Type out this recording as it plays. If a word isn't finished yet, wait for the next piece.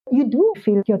you do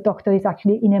feel your doctor is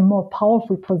actually in a more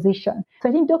powerful position. So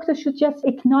I think doctors should just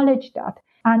acknowledge that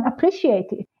and appreciate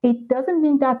it. It doesn't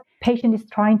mean that patient is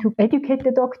trying to educate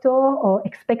the doctor or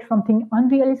expect something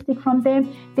unrealistic from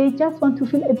them. They just want to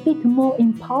feel a bit more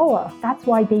in power. That's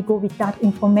why they go with that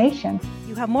information.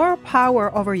 You have more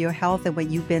power over your health than what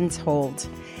you've been told.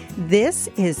 This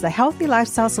is the Healthy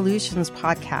Lifestyle Solutions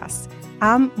podcast.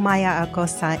 I'm Maya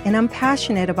Acosta, and I'm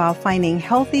passionate about finding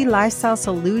healthy lifestyle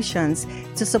solutions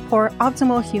to support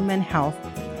optimal human health.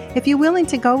 If you're willing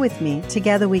to go with me,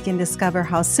 together we can discover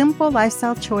how simple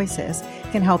lifestyle choices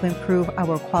can help improve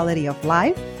our quality of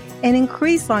life and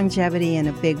increase longevity in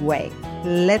a big way.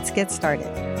 Let's get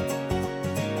started.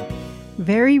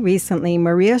 Very recently,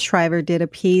 Maria Shriver did a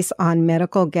piece on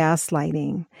medical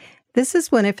gaslighting. This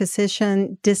is when a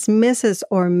physician dismisses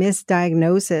or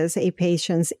misdiagnoses a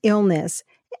patient's illness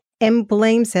and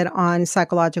blames it on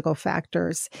psychological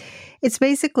factors. It's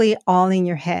basically all in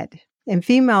your head, and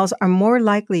females are more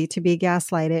likely to be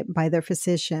gaslighted by their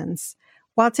physicians.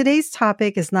 While today's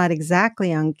topic is not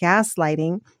exactly on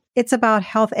gaslighting, it's about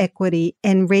health equity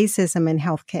and racism in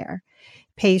healthcare.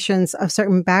 Patients of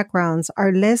certain backgrounds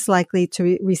are less likely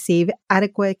to receive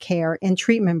adequate care and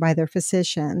treatment by their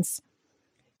physicians.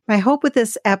 My hope with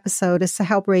this episode is to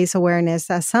help raise awareness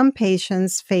that some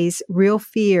patients face real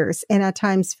fears and at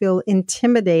times feel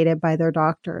intimidated by their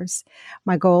doctors.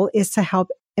 My goal is to help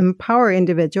empower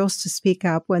individuals to speak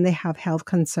up when they have health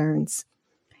concerns.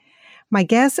 My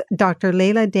guest, Dr.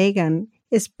 Leila Dehghan,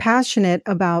 is passionate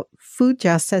about food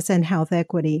justice and health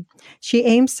equity. She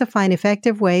aims to find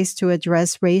effective ways to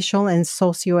address racial and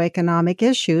socioeconomic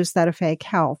issues that affect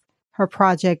health. Her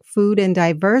project, Food and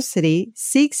Diversity,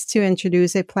 seeks to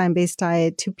introduce a plant-based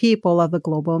diet to people of the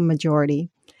global majority.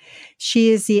 She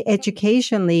is the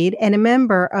education lead and a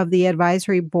member of the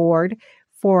advisory board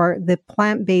for the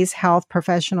Plant-Based Health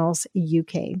Professionals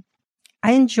UK.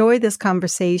 I enjoyed this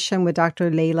conversation with Dr.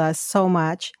 Leila so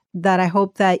much that I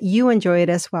hope that you enjoy it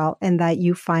as well and that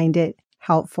you find it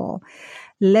helpful.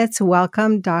 Let's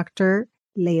welcome Dr.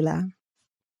 Leila.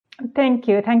 Thank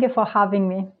you. Thank you for having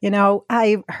me. You know,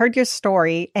 I heard your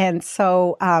story. And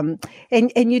so,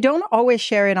 and you don't always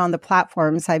share it on the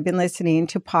platforms. I've been listening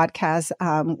to podcasts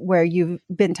where you've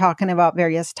been talking about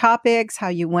various topics, how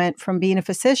you went from being a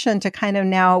physician to kind of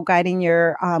now guiding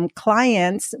your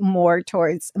clients more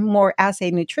as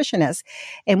a nutritionist.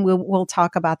 And we'll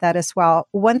talk about that as well.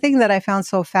 One thing that I found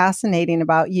so fascinating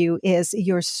about you is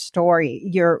your story,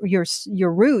 your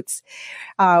roots,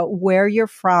 where you're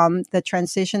from, the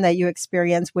transition that you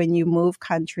experienced when you moved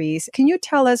countries. Can you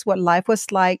tell us what life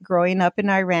was like growing up in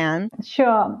Iran?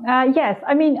 Sure. Yes.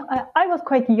 I mean, I was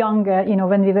quite younger,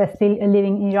 when we were still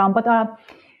living in Iran. But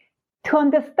to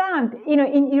understand, in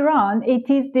Iran, it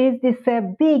is this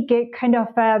big kind of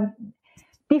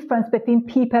difference between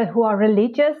people who are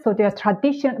religious, so they are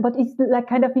traditional, but it's like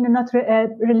kind of, not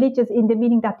religious in the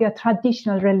meaning that they are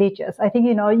traditional religious. I think,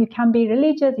 you can be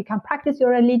religious, you can practice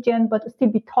your religion, but still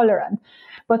be tolerant.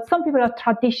 But some people are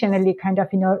traditionally kind of,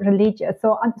 religious.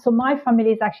 So my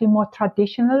family is actually more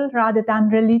traditional rather than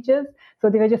religious. So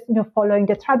they were just, following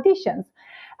the traditions.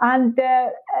 And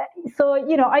so,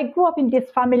 I grew up in this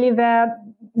family where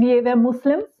we were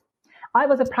Muslims. I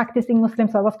was a practicing Muslim,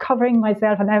 so I was covering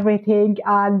myself and everything.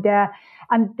 And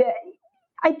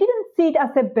I didn't see it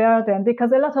as a burden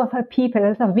because a lot of people, a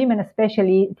lot of women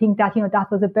especially, think that,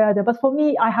 that was a burden. But for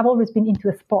me, I have always been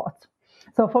into sports.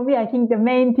 So for me, I think the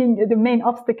main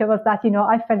obstacle was that,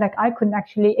 I felt like I couldn't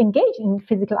actually engage in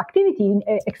physical activity, in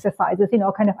exercises,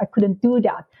 I couldn't do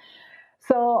that.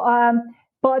 So,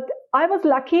 but I was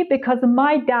lucky because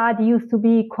my dad used to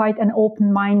be quite an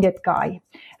open-minded guy.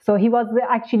 So he was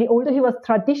actually, although he was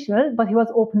traditional, but he was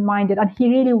open-minded and he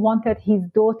really wanted his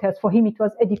daughters. For him,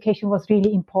 education was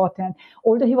really important.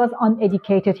 Although he was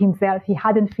uneducated himself, he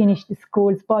hadn't finished the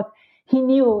schools, but he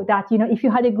knew that, if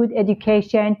you had a good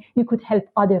education, you could help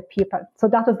other people. So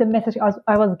that was the message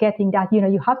I was getting, that,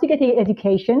 you have to get an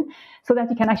education so that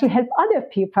you can actually help other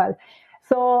people.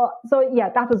 So yeah,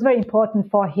 that was very important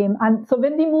for him. And so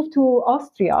when we moved to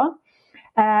Austria,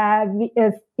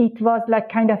 it was like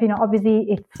kind of, obviously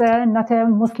it's not a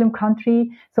Muslim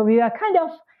country. So we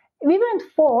weren't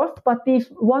forced, but we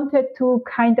wanted to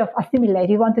kind of assimilate.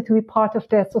 We wanted to be part of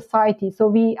the society.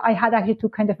 So I had actually to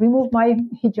kind of remove my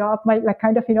hijab, my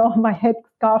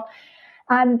headscarf.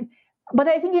 But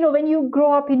I think, when you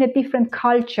grow up in a different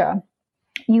culture,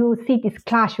 you see this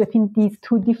clash within these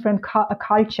two different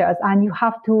cultures, and you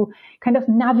have to kind of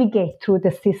navigate through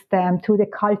the system, through the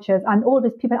cultures, and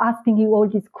always people asking you all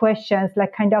these questions,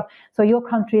 like kind of, so your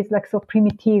country is like so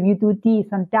primitive, you do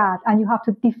this and that, and you have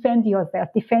to defend yourself,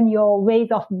 defend your ways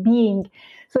of being.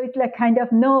 So it's like kind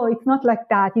of, no, it's not like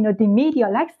that. The media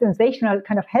likes sensational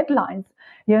kind of headlines,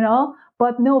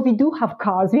 but no, we do have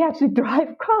cars. We actually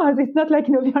drive cars. It's not like,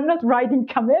 we are not riding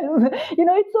camels.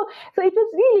 It's so it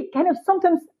was really kind of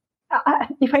sometimes,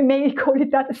 if I may call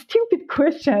it that, stupid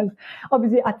questions.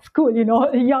 Obviously at school,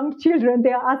 young children,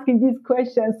 they are asking these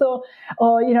questions. So,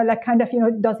 or, like kind of,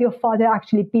 does your father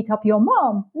actually beat up your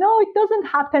mom? No, it doesn't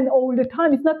happen all the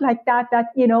time. It's not like that,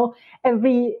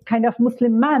 every kind of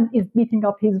Muslim man is beating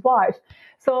up his wife.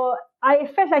 So I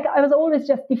felt like I was always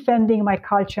just defending my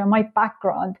culture, my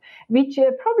background, which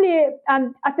probably,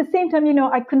 and at the same time,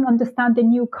 I couldn't understand the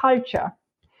new culture.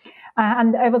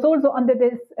 And I was also under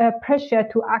this pressure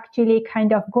to actually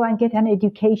kind of go and get an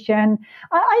education.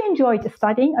 I enjoyed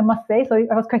studying, I must say. So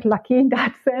I was quite lucky in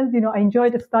that sense. I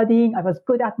enjoyed studying. I was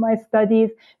good at my studies,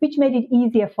 which made it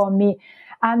easier for me.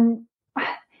 And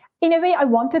in a way, I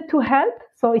wanted to help.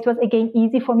 So it was, again,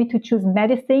 easy for me to choose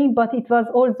medicine, but it was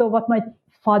also what my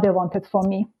father wanted for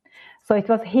me. So it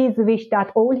was his wish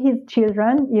that all his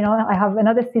children, I have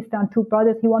another sister and two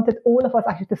brothers. He wanted all of us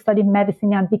actually to study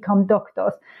medicine and become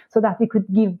doctors so that we could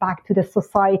give back to the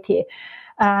society.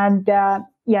 And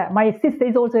my sister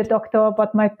is also a doctor,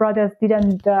 but my brothers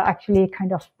didn't actually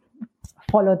kind of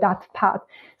follow that path.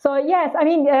 So yes, I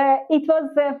mean,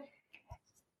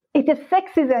 it is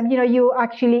sexism, you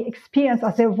actually experience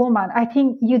as a woman. I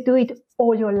think you do it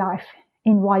all your life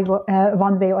in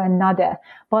one way or another.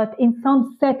 But in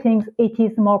some settings, it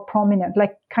is more prominent.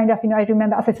 Like kind of, I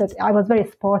remember, as I said, I was very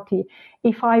sporty.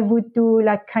 If I would do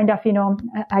like kind of,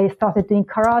 I started doing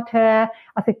karate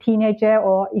as a teenager,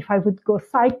 or if I would go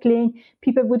cycling,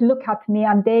 people would look at me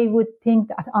and they would think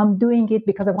that I'm doing it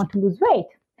because I want to lose weight.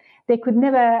 They could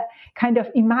never kind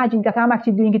of imagine that I'm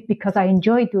actually doing it because I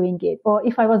enjoy doing it. Or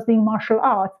if I was doing martial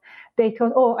arts, they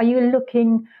thought, oh, are you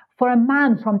looking for a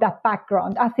man from that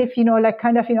background? As if, like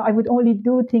kind of, I would only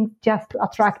do things just to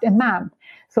attract a man.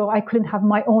 So I couldn't have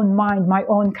my own mind, my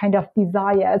own kind of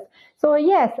desires. So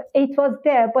yes, it was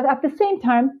there. But at the same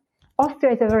time,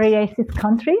 Austria is a very racist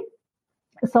country.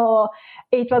 So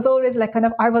it was always like kind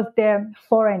of, I was the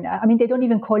foreigner. I mean, they don't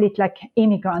even call it like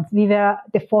immigrants. We were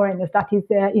the foreigners. That is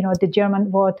the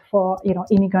German word for,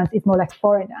 immigrants is more like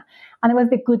foreigner. And I was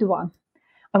the good one.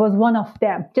 I was one of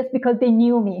them just because they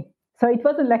knew me. So it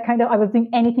wasn't like kind of I was doing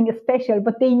anything special,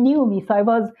 but they knew me. So I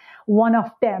was one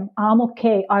of them. I'm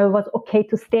okay. I was okay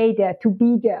to stay there, to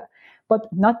be there, but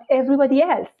not everybody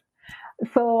else.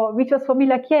 So which was for me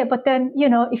like, yeah, but then,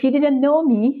 if you didn't know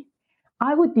me,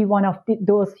 I would be one of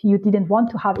those you didn't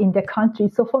want to have in the country.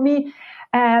 So for me,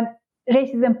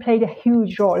 racism played a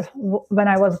huge role when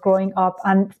I was growing up,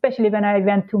 and especially when I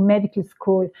went to medical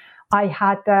school. I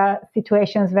had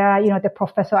situations where, the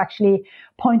professor actually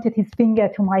pointed his finger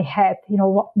to my head,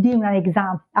 during an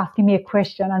exam, asking me a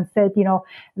question and said,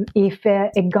 if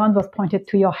a gun was pointed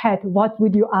to your head, what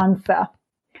would you answer?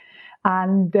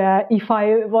 And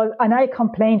I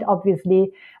complained,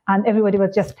 obviously, and everybody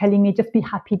was just telling me, just be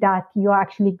happy that you are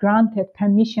actually granted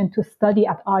permission to study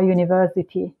at our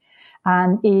university.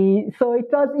 And so it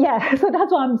was, so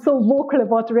that's why I'm so vocal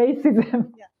about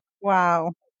racism.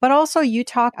 Wow. But also you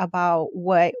talk about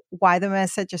why the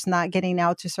message is not getting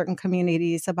out to certain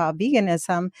communities about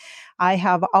veganism. I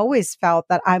have always felt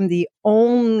that I'm the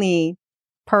only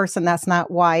person that's not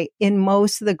white in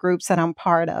most of the groups that I'm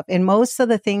part of, in most of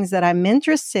the things that I'm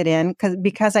interested in,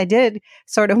 because I did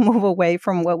sort of move away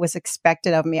from what was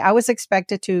expected of me. I was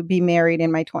expected to be married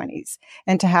in my 20s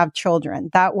and to have children.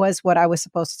 That was what I was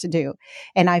supposed to do.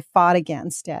 And I fought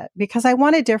against it because I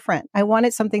wanted different. I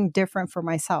wanted something different for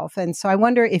myself. And so I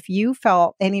wonder if you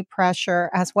felt any pressure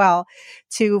as well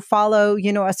to follow,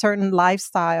 a certain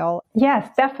lifestyle. Yes,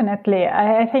 definitely.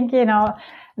 I think,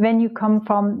 when you come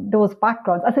from those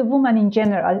backgrounds, as a woman in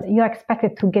general, you're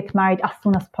expected to get married as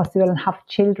soon as possible and have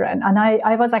children. And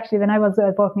I was actually, when I was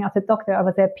working as a doctor, I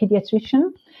was a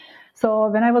pediatrician. So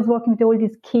when I was working with all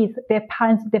these kids, their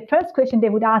parents, the first question they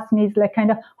would ask me is like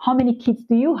kind of, how many kids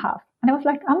do you have? And I was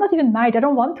like, I'm not even married. I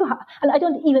don't want to have, and I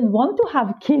don't even want to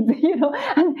have kids,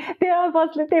 And they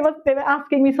were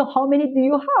asking me, so how many do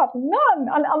you have? None.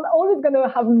 And I'm always going to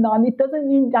have none. It doesn't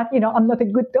mean that, I'm not a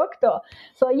good doctor.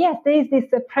 So yes, there is this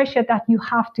pressure that you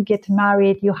have to get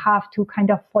married. You have to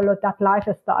kind of follow that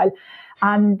lifestyle.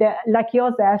 And like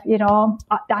yourself,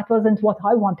 that wasn't what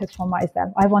I wanted for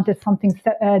myself. I wanted something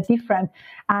different.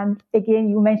 And again,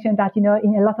 you mentioned that, in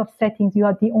a lot of settings, you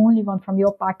are the only one from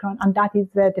your background. And that is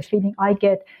the feeling I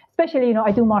get, especially,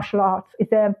 I do martial arts.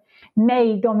 It's a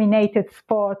male dominated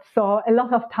sport. So a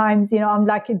lot of times, I'm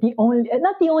like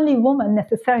not the only woman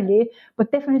necessarily,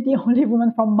 but definitely the only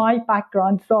woman from my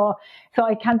background. So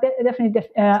I can definitely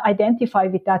identify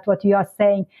with that, what you are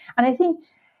saying. And I think,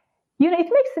 it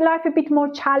makes life a bit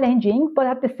more challenging, but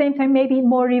at the same time, maybe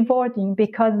more rewarding,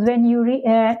 because when you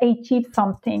achieve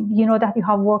something, you know that you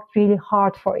have worked really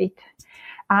hard for it.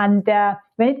 And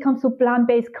when it comes to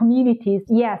plant-based communities,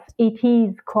 yes, it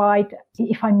is quite,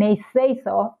 if I may say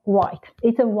so, white.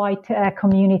 It's a white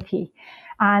community.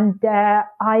 And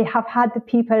I have had the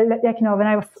people, when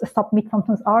I was submit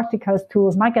sometimes articles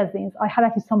to magazines, I had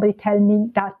actually somebody tell me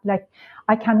that,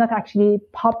 I cannot actually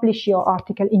publish your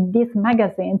article in this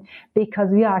magazine because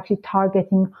we are actually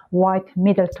targeting white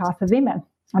middle-class women.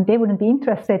 And they wouldn't be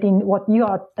interested in what you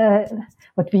are,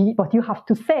 what you have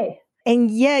to say.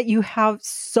 And yet you have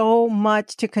so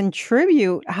much to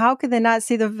contribute. How could they not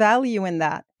see the value in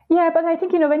that? Yeah, but I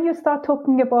think, when you start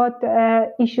talking about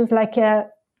issues like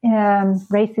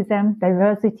racism,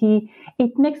 diversity,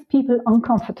 it makes people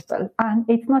uncomfortable. And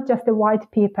it's not just the white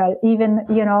people, even,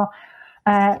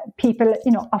 people,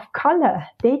 of color,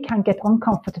 they can get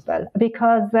uncomfortable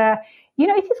because,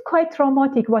 it is quite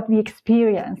traumatic what we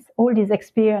experience, all these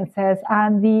experiences,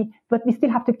 but we still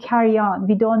have to carry on.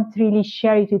 We don't really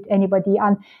share it with anybody.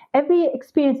 And every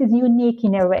experience is unique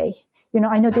in a way.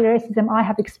 I know the racism I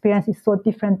have experienced is so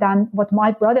different than what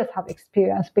my brothers have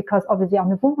experienced, because obviously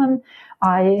I'm a woman,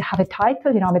 I have a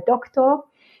title, I'm a doctor.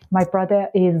 My brother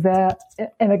is a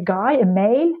guy, a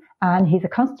male, and he's a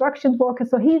construction worker.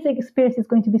 So his experience is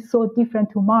going to be so different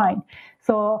to mine.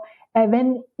 So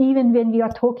when we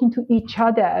are talking to each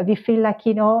other, we feel like,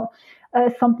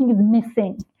 something is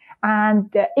missing. And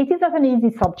it is not an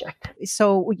easy subject.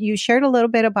 So you shared a little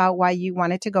bit about why you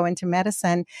wanted to go into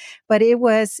medicine, but it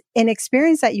was an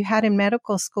experience that you had in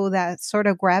medical school that sort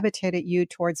of gravitated you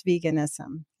towards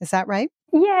veganism. Is that right?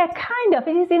 Yeah, kind of.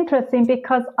 It is interesting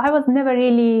because I was never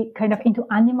really kind of into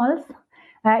animals.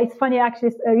 It's funny,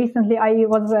 actually, recently I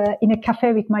was in a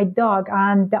cafe with my dog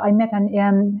and I met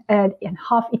an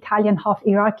half Italian, half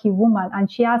Iraqi woman.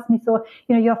 And she asked me, so,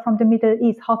 you're from the Middle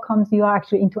East, how comes you are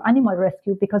actually into animal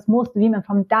rescue? Because most women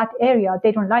from that area,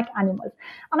 they don't like animals.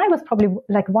 And I was probably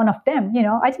like one of them,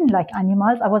 I didn't like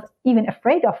animals. I was even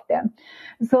afraid of them.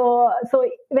 So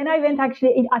when I went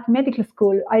actually at medical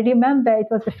school, I remember it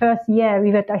was the first year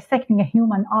we were dissecting a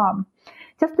human arm.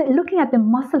 Just looking at the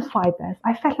muscle fibers,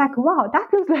 I felt like, wow, that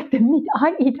looks like the meat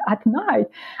I eat at night.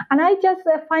 And I just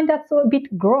find that so a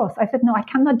bit gross. I said, no, I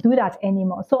cannot do that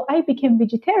anymore. So I became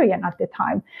vegetarian at the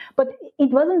time. But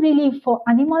it wasn't really for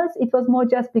animals. It was more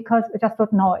just because I just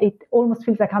thought, no, it almost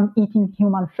feels like I'm eating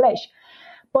human flesh.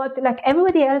 But like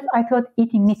everybody else, I thought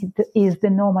eating meat is the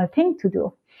normal thing to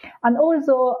do. And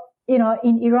also,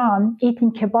 in Iran,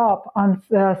 eating kebab on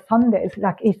Sundays,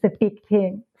 is a big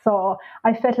thing. So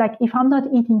I felt like if I'm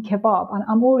not eating kebab and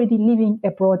I'm already living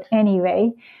abroad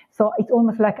anyway, so it's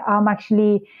almost like I'm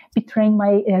actually betraying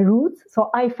my roots.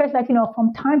 So I felt like,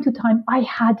 from time to time, I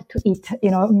had to eat,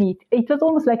 meat. It was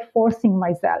almost like forcing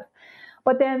myself.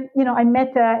 But then, I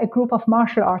met a group of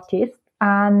martial artists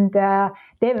and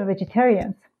they were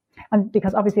vegetarians. And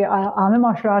because obviously I'm a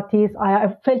martial artist,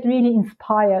 I felt really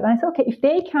inspired. And I said, okay, if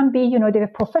they can be, they were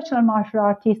professional martial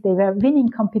artists, they were winning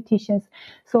competitions.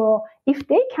 So if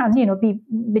they can, be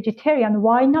vegetarian,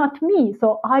 why not me?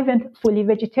 So I went fully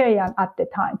vegetarian at the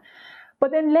time.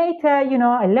 But then later,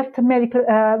 I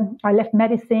left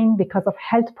medicine because of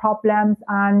health problems,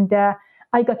 and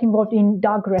I got involved in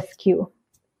dog rescue.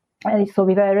 So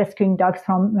we were rescuing dogs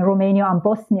from Romania and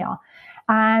Bosnia.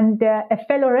 And a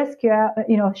fellow rescuer,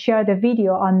 shared a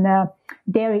video on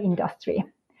dairy industry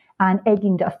and egg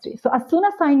industry. So as soon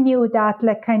as I knew that,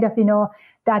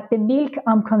 that the milk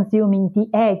I'm consuming, the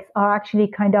eggs are actually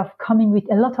kind of coming with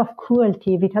a lot of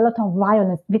cruelty, with a lot of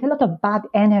violence, with a lot of bad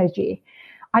energy,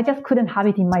 I just couldn't have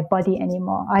it in my body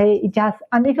anymore.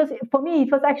 And it was, for me,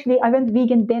 it was actually, I went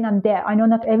vegan then and there. I know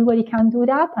not everybody can do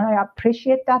that, and I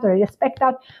appreciate that, or respect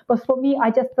that. But for me, I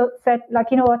just said,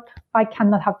 you know what, I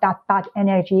cannot have that bad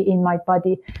energy in my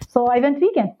body. So I went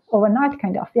vegan overnight,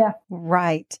 kind of, yeah.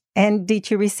 Right. And did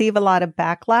you receive a lot of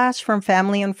backlash from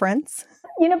family and friends?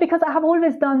 because I have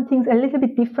always done things a little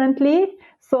bit differently.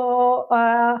 So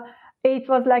it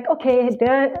was like, okay,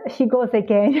 there she goes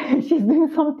again. She's doing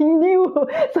something new.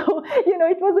 So,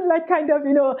 it wasn't like kind of,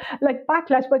 like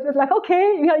backlash, but it was like,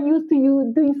 okay, we are used to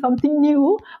you doing something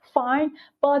new, fine.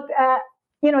 But,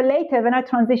 later when I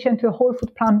transitioned to a whole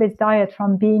food plant-based diet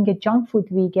from being a junk food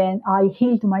vegan, I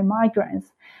healed my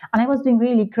migraines and I was doing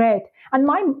really great. And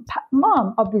my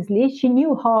mom, obviously, she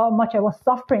knew how much I was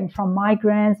suffering from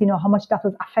migraines, how much that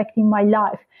was affecting my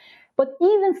life. But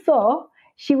even so,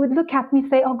 she would look at me and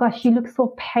say, oh gosh, you look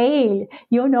so pale.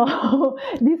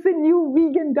 This new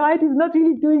vegan diet is not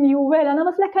really doing you well. And I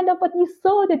was like, but you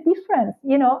saw the difference.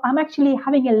 I'm actually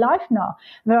having a life now.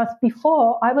 Whereas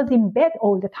before I was in bed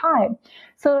all the time.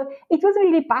 So it wasn't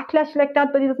really backlash like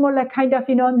that, but it was more like kind of,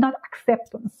 not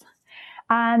acceptance.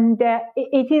 And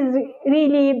it is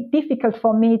really difficult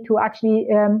for me to actually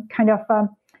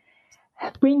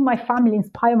bring my family,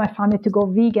 inspire my family to go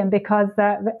vegan because they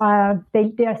are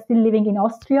still living in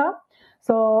Austria.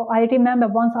 So I remember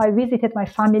once I visited my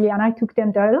family and I took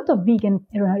them, there are a lot of vegan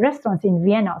restaurants in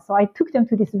Vienna. So I took them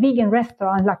to this vegan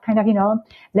restaurant, like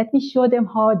let me show them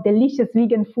how delicious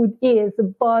vegan food is.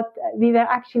 But we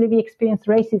experienced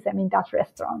racism in that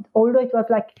restaurant. Although it was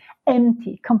like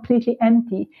empty, completely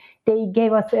empty. They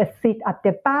gave us a seat at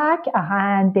the back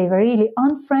and they were really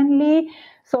unfriendly.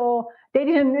 So they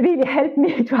didn't really help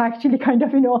me to actually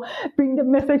bring the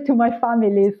message to my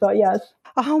family. So yes.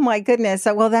 Oh my goodness.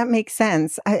 Well, that makes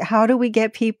sense. How do we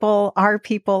get our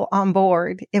people on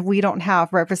board if we don't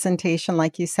have representation,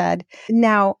 like you said?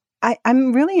 Now,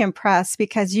 I'm really impressed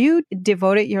because you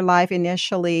devoted your life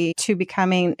initially to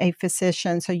becoming a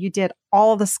physician. So you did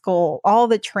all the school, all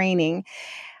the training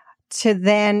to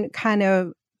then kind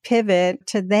of pivot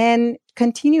to then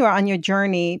continue on your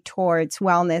journey towards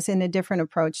wellness in a different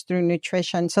approach through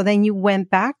nutrition. So then you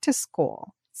went back to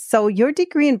school. So your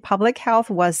degree in public health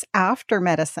was after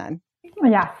medicine.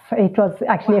 Yes, it was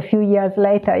actually a few years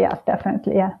later. Yes,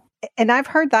 definitely. Yeah. And I've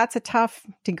heard that's a tough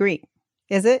degree.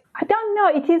 Is it? I don't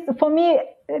know. It is for me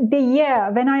the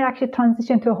year when I actually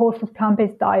transitioned to a whole food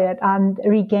plant-based diet and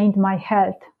regained my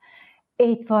health.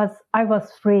 I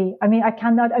was free.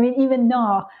 Even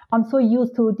now, I'm so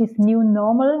used to this new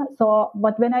normal. So,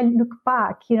 but when I look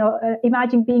back,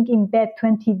 imagine being in bed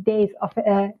 20 days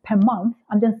per month,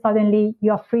 and then suddenly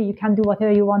you are free. You can do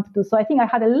whatever you want to do. So I think I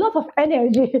had a lot of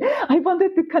energy. I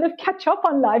wanted to kind of catch up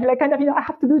on life, like I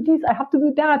have to do this, I have to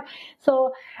do that.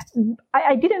 So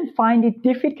I didn't find it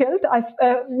difficult.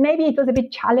 Maybe it was a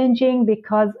bit challenging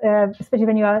because, especially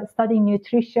when you are studying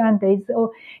nutrition,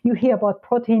 you hear about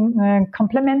protein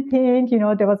complementing.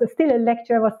 There was still a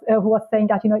lecturer who was saying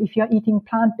that if you're eating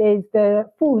plant-based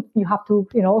food, you have to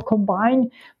combine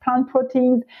plant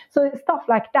proteins, so stuff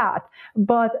like that.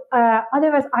 But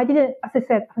otherwise, I didn't. As I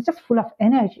said, I was just full of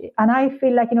energy, and I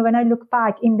feel like when I look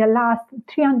back in the last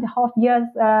 3.5 years,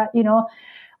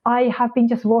 I have been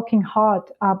just working hard.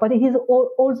 But it is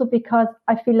also because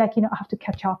I feel like I have to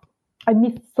catch up. I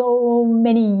missed so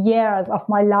many years of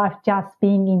my life just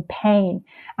being in pain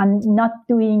and not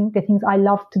doing the things I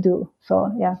love to do.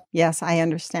 So, yeah. Yes, I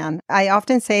understand. I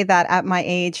often say that at my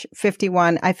age,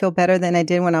 51, I feel better than I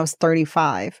did when I was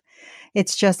 35.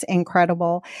 It's just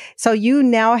incredible. So you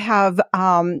now have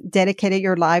dedicated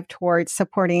your life towards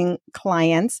supporting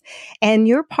clients, and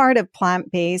you're part of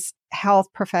Plant-Based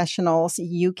Health Professionals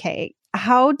UK.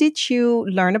 How did you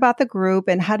learn about the group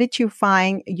and how did you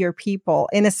find your people?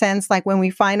 In a sense, like when we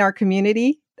find our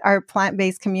community, our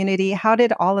plant-based community, how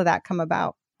did all of that come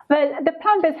about? Well, the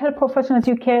Plant-Based Health Professionals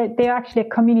UK, they're actually a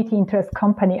community interest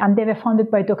company and they were founded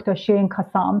by Dr. Shirin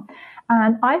Kassam.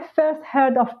 And I first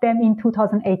heard of them in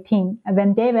 2018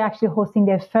 when they were actually hosting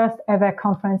their first ever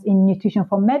conference in nutrition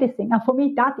for medicine. And for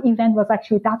me, that event was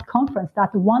actually that conference,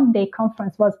 that one-day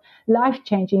conference was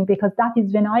life-changing because that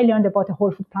is when I learned about the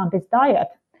whole food plant-based diet.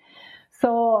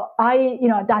 So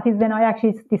that is when I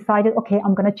actually decided, okay,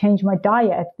 I'm going to change my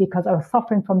diet because I was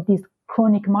suffering from these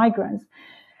chronic migraines.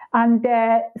 And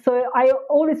so I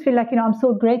always feel like, I'm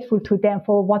so grateful to them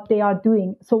for what they are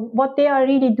doing. So what they are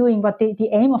really doing, the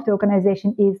aim of the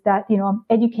organization is that,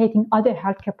 educating other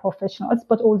healthcare professionals,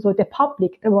 but also the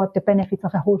public about the benefits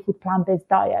of a whole food plant-based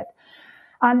diet.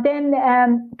 And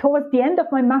then towards the end of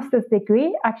my master's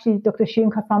degree, actually, Dr. Shirin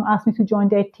Kassam asked me to join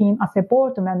their team as a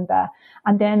board member.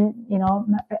 And then,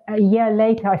 a year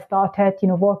later, I started,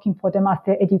 working for them as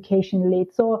their education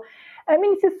lead. So,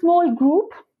 it's a small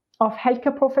group of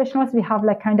healthcare professionals. We have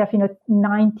like kind of,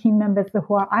 9 team members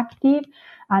who are active,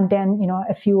 and then,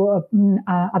 a few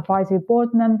advisory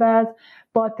board members.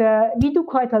 But we do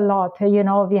quite a lot. We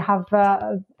have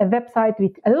a website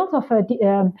with a lot of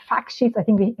fact sheets. I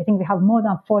think we have more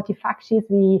than 40 fact sheets.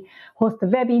 We host the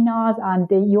webinars, and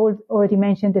you already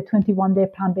mentioned the 21-day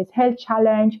plant-based health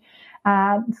challenge.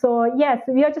 So yes,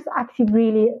 we are just active,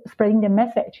 really spreading the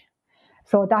message.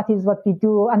 So that is what we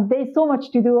do. And there's so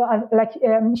much to do. Like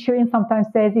Shirin sometimes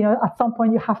says, at some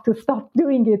point you have to stop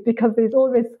doing it because there's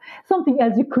always something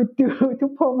else you could do to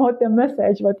promote the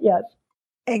message. But yes.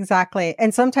 Exactly.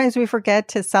 And sometimes we forget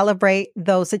to celebrate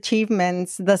those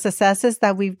achievements, the successes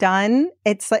that we've done.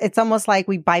 It's almost like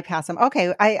we bypass them.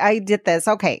 Okay, I did this.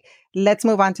 Okay, let's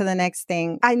move on to the next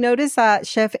thing. I noticed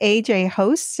Chef AJ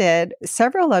hosted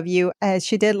several of you as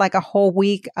she did like a whole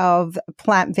week of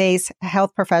plant-based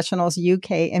health professionals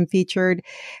UK and featured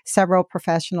several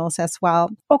professionals as well.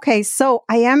 Okay, so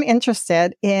I am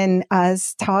interested in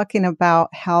us talking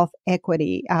about health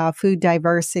equity, food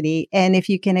diversity, and if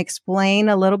you can explain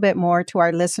a little bit more to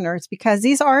our listeners, because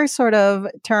these are sort of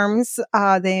terms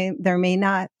they may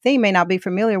not be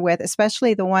familiar with,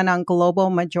 especially the one on global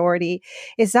majority.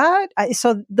 Is that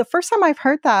so? The first time I've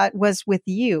heard that was with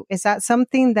you. Is that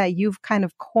something that you've kind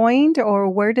of coined, or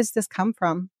where does this come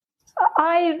from?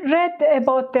 I read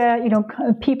about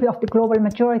the people of the global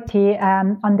majority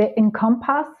on the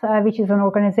Encompass, which is an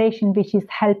organization which is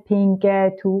helping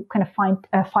to kind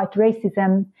of fight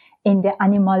racism in the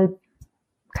animal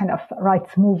kind of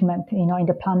rights movement, in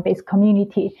the plant-based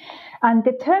community. And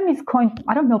the term is coined,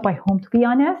 I don't know by whom, to be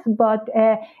honest, but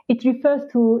it refers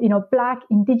to, Black,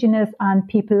 Indigenous, and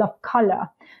people of color.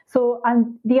 So,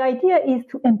 and the idea is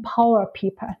to empower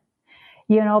people,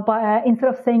 but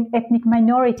instead of saying ethnic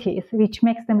minorities, which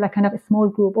makes them like kind of a small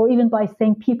group, or even by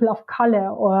saying people of color,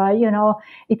 or,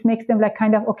 it makes them like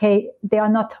kind of, okay, they are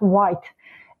not white.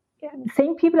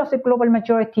 Saying people of the global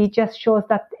majority just shows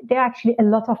that there are actually a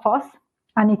lot of us.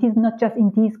 And it is not just in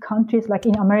these countries, like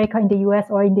in America, in the US,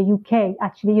 or in the UK.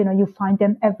 Actually, you find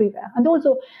them everywhere. And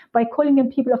also, by calling them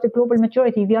people of the global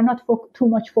majority, we are not too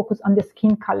much focused on the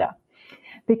skin color.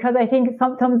 Because I think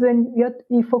sometimes when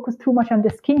we focus too much on the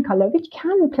skin color, which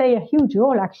can play a huge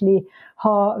role, actually,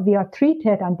 how we are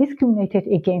treated and discriminated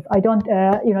against. I don't,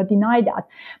 deny that.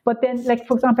 But then, like,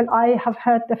 for example, I have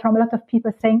heard from a lot of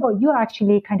people saying, oh, you're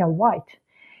actually kind of white,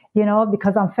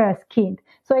 because I'm fair-skinned.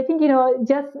 So I think,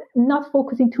 just not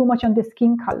focusing too much on the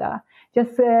skin color,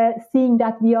 just seeing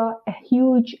that we are a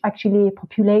huge, actually,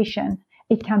 population,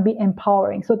 it can be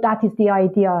empowering. So that is the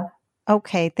idea.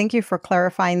 Okay, thank you for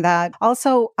clarifying that.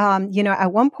 Also,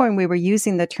 at one point we were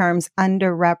using the terms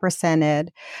underrepresented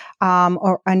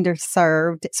or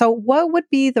underserved. So what would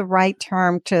be the right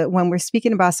term to when we're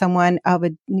speaking about someone of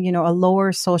a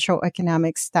lower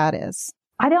socioeconomic status?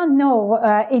 I don't know.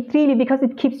 It really, because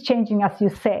it keeps changing, as you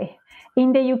say.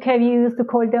 In the UK, we used to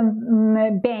call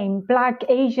them BAME, Black,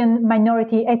 Asian,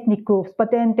 Minority, Ethnic Groups.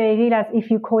 But then they realized if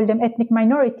you call them ethnic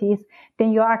minorities,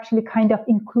 then you're actually kind of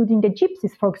including the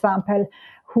gypsies, for example,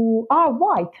 who are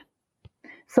white.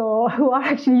 So who are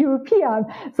actually European.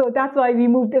 So that's why we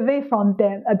moved away from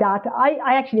that.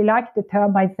 I actually like the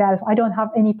term myself. I don't have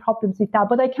any problems with that.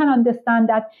 But I can understand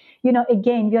that,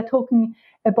 again, we are talking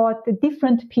about the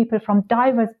different people from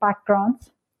diverse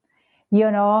backgrounds,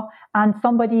 and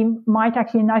somebody might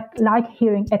actually not like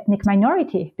hearing ethnic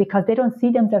minority because they don't see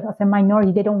themselves as a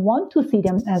minority. They don't want to see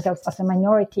themselves as a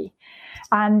minority.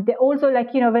 And also,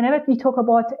 whenever we talk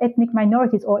about ethnic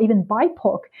minorities or even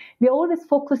BIPOC, we're always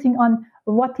focusing on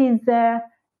what is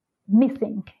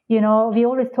missing. We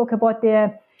always talk about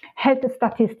the health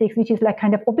statistics, which is like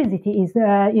kind of obesity is,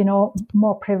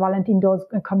 more prevalent in those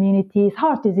communities,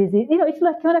 heart disease. It's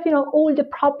like kind of, all the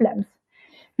problems.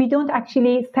 We don't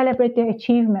actually celebrate their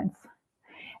achievements.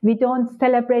 We don't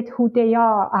celebrate who they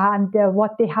are and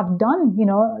what they have done,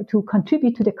 to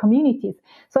contribute to the communities.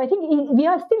 So I think we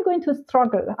are still going to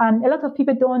struggle. And a lot of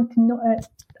people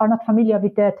are not familiar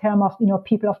with the term of,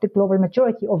 people of the global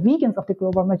majority or vegans of the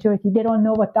global majority. They don't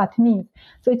know what that means.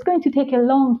 So it's going to take a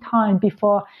long time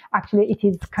before actually it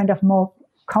is kind of more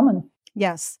common.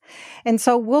 Yes. And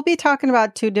so we'll be talking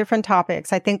about two different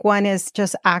topics. I think one is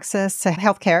just access to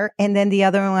healthcare, and then the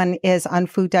other one is on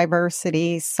food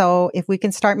diversity. So if we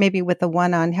can start maybe with the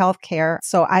one on healthcare.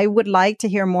 So I would like to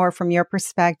hear more from your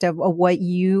perspective of what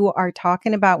you are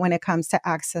talking about when it comes to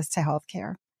access to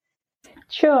healthcare.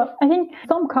 Sure. I think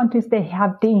some countries, they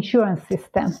have the insurance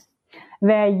system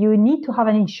where you need to have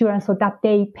an insurance so that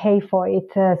they pay for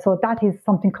it. So that is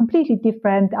something completely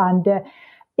different. And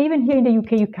Even here in the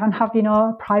UK, you can have,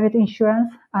 private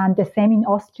insurance, and the same in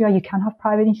Austria, you can have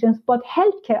private insurance, but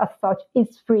healthcare as such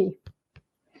is free.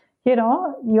 You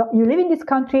live in this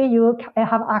country, you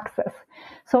have access.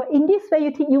 So in this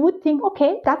way, you would think,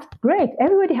 okay, that's great.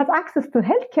 Everybody has access to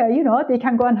healthcare. They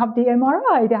can go and have the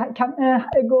MRI, they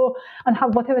can go and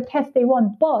have whatever test they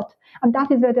want. And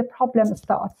that is where the problem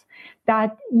starts.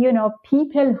 That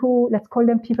people who, let's call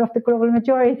them people of the global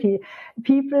majority,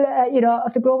 people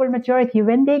of the global majority,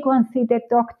 when they go and see their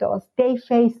doctors, they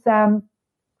face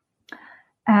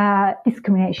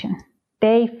discrimination.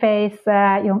 They face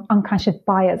unconscious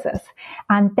biases,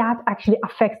 and that actually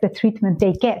affects the treatment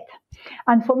they get.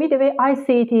 And for me, the way I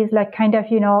see it is like kind of,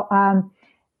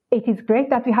 it is great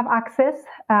that we have access,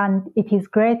 and it is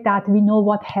great that we know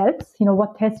what helps,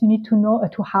 what tests you need to know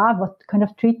to have, what kind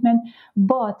of treatment.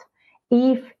 But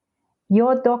if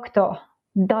your doctor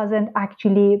doesn't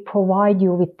actually provide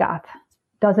you with that,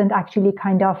 doesn't actually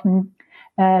kind of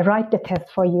write the test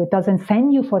for you, doesn't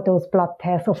send you for those blood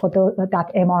tests or for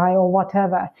that MRI or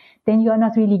whatever, then you are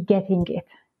not really getting it.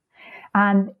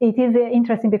 And it is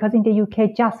interesting because in the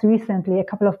UK, just recently, a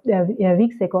couple of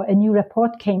weeks ago, a new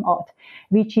report came out,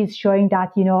 which is showing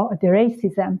that, the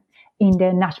racism in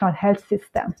the national health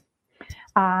system.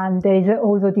 And there is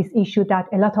also this issue that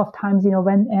a lot of times,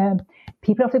 when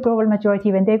people of the global majority,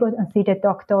 when they go and see their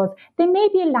doctors, there may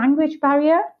be a language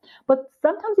barrier, but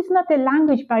sometimes it's not the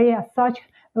language barrier as such,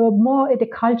 more the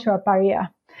cultural barrier.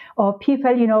 Or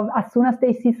people, as soon as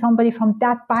they see somebody from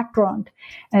that background,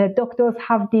 doctors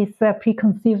have these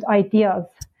preconceived ideas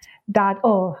that,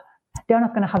 they're not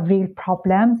going to have real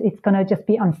problems. It's going to just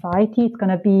be anxiety. It's going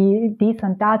to be this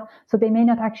and that. So they may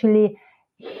not actually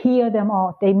hear them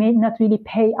out. They may not really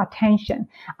pay attention.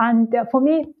 And for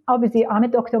me, obviously, I'm a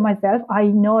doctor myself. I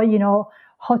know,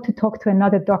 how to talk to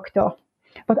another doctor.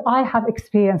 But I have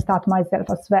experienced that myself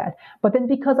as well. But then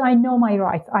because I know my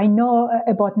rights, I know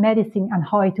about medicine and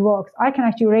how it works, I can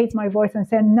actually raise my voice and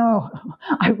say, no,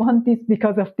 I want this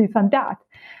because of this and that.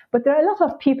 But there are a lot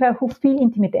of people who feel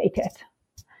intimidated,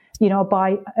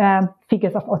 by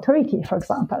figures of authority, for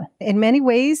example. In many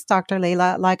ways, Dr.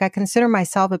 Leila, I consider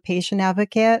myself a patient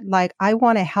advocate. I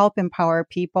want to help empower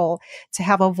people to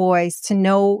have a voice, to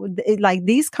know,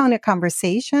 these kind of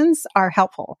conversations are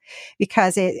helpful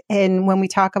because and when we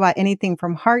talk about anything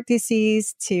from heart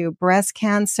disease to breast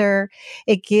cancer,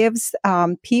 it gives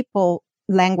people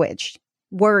language,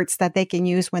 words that they can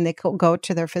use when they go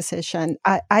to their physician.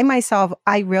 I myself,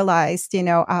 I realized,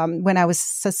 when I was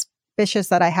suspicious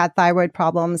that I had thyroid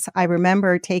problems, I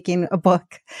remember taking a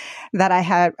book that I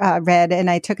had read, and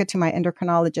I took it to my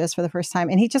endocrinologist for the first time.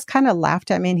 And he just kind of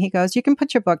laughed at me and he goes, "You can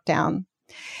put your book down."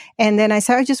 And then I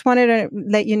said, "I just wanted to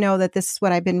let you know that this is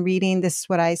what I've been reading. This is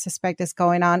what I suspect is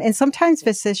going on." And sometimes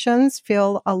physicians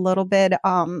feel a little bit,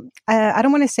 I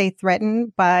don't want to say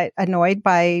threatened, but annoyed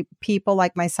by people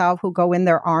like myself who go in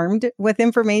there armed with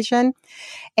information.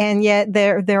 And yet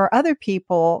there are other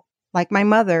people like my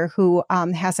mother, who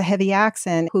has a heavy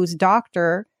accent, whose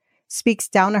doctor speaks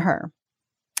down to her.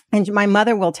 And my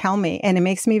mother will tell me, and it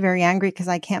makes me very angry because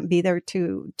I can't be there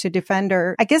to defend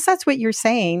her. I guess that's what you're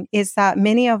saying, is that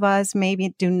many of us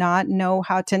maybe do not know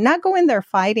how to not go in there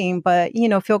fighting, but,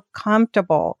 feel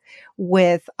comfortable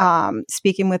with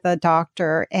speaking with a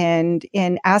doctor and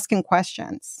asking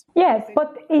questions. Yes,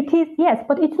 but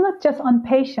it's not just on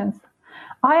patients.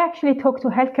 I actually talk to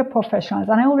healthcare professionals,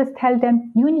 and I always tell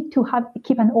them, you need to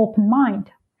keep an open mind,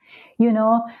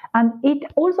 and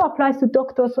it also applies to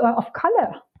doctors of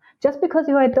color. Just because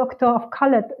you are a doctor of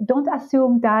color, don't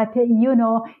assume that,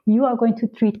 you are going to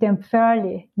treat them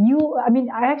fairly.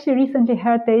 I actually recently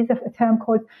heard there is a term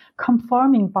called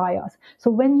conforming bias.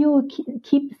 So when you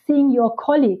keep seeing your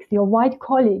colleagues, your white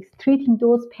colleagues, treating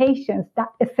those patients that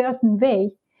a certain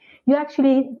way, you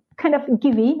actually kind of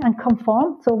give in and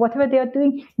conform. So whatever they are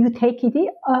doing, you take it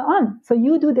on. So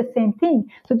you do the same thing.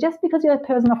 So just because you're a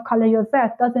person of color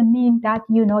yourself doesn't mean that,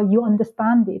 you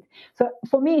understand it. So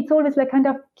for me, it's always kind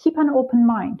of keep an open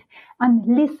mind and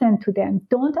listen to them.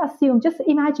 Don't assume, just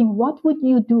imagine what would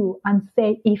you do and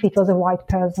say if it was a white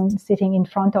person sitting in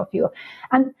front of you.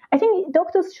 And I think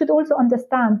doctors should also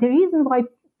understand the reason why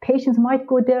patients might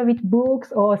go there with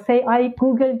books or say, I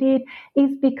Googled it,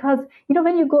 is because,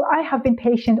 when you go, I have been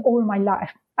patient all my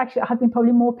life. Actually, I have been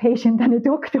probably more patient than a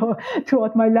doctor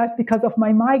throughout my life because of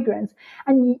my migraines.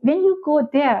 And when you go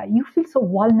there, you feel so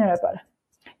vulnerable.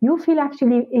 You feel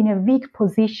actually in a weak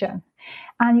position.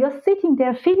 And you're sitting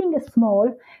there feeling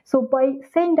small. So by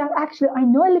saying that, actually, I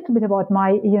know a little bit about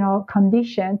my,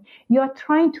 condition, you are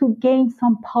trying to gain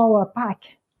some power back.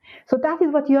 So that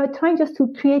is what you are trying, just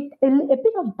to create a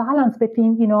bit of balance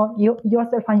between,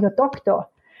 yourself and your doctor.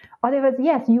 Otherwise,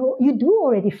 yes, you do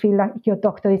already feel like your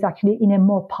doctor is actually in a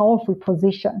more powerful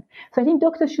position. So I think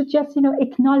doctors should just,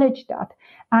 acknowledge that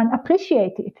and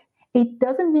appreciate it. It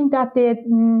doesn't mean that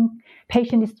the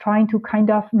patient is trying to kind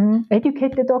of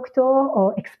educate the doctor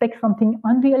or expect something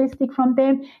unrealistic from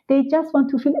them. They just want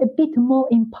to feel a bit more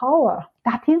empowered.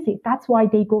 That is it. That's why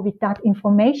they go with that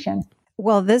information.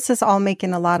 Well, this is all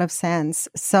making a lot of sense.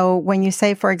 So when you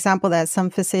say, for example, that some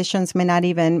physicians may not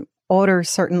even order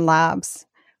certain labs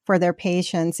for their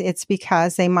patients, it's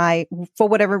because they might, for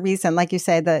whatever reason, like you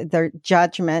say, their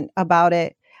judgment about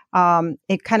it.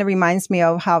 It kind of reminds me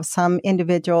of how some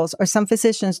individuals or some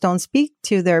physicians don't speak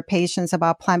to their patients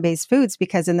about plant-based foods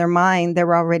because in their mind,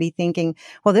 they're already thinking,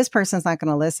 well, this person's not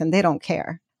going to listen. They don't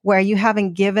care. Where you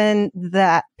haven't given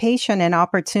that patient an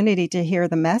opportunity to hear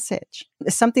the message.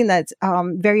 It's something that's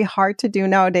very hard to do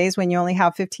nowadays when you only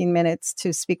have 15 minutes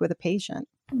to speak with a patient.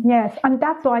 Yes, and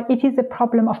that's why it is a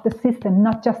problem of the system,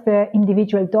 not just the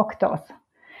individual doctors,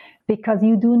 because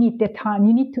you do need the time.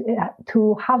 You need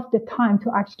to have the time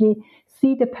to actually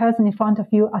see the person in front of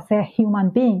you as a human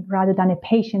being rather than a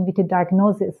patient with a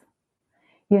diagnosis.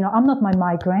 I'm not my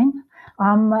migraine.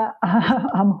 I'm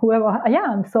whoever I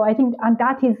am. So I think, and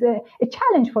that is a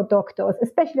challenge for doctors,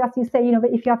 especially as you say,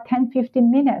 if you have 10, 15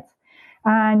 minutes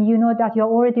and you know that you're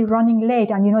already running late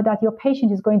and you know that your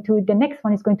patient the next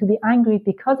one is going to be angry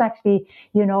because actually,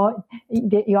 you're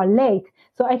late.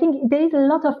 So I think there is a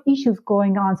lot of issues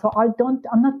going on. So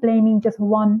I'm not blaming just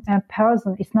one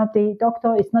person. It's not the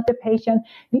doctor. It's not the patient.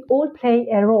 We all play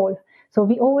a role. So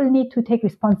we all need to take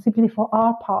responsibility for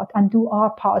our part and do our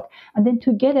part. And then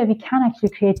together we can actually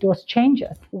create those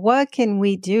changes. What can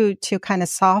we do to kind of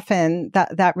soften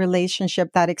that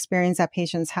relationship, that experience that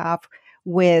patients have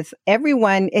with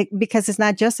everyone? Because it's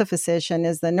not just a physician,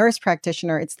 it's the nurse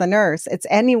practitioner, it's the nurse, it's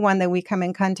anyone that we come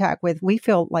in contact with. We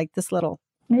feel like this little.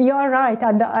 You're right.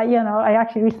 And, I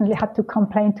actually recently had to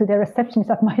complain to the receptionist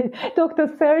at my doctor's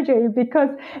surgery because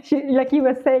she, like you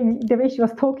were saying, the way she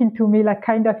was talking to me, like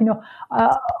kind of,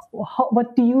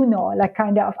 what do you know? Like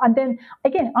kind of. And then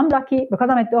again, I'm lucky because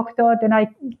I'm a doctor. Then I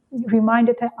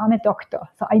reminded her I'm a doctor.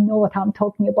 So I know what I'm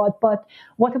talking about. But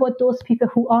what about those people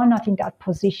who are not in that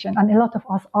position? And a lot of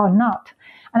us are not.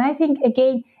 And I think,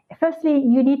 again, firstly,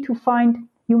 you need to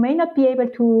you may not be able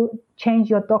to change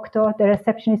your doctor, the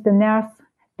receptionist, the nurse,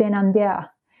 then and there.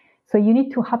 So you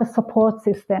need to have a support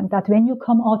system that when you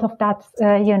come out of that,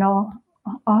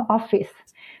 office,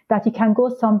 that you can go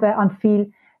somewhere and feel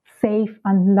safe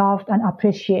and loved and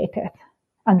appreciated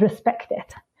and respected.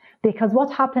 Because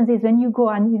what happens is when you go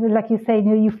and, like you say,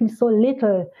 you feel so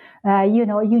little,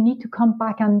 you need to come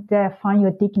back and find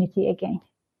your dignity again.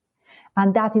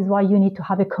 And that is why you need to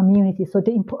have a community. So,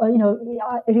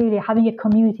 really having a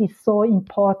community is so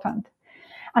important.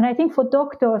 And I think for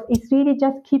doctors, it's really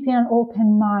just keeping an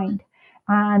open mind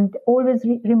and always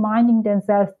reminding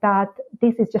themselves that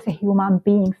this is just a human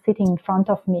being sitting in front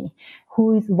of me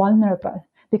who is vulnerable.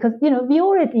 Because, we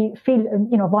already feel,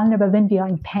 vulnerable when we are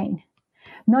in pain.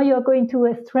 Now you're going to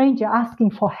a stranger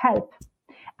asking for help.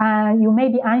 And you may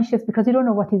be anxious because you don't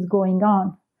know what is going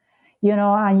on.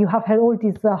 And you have heard all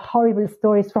these horrible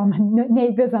stories from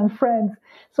neighbors and friends.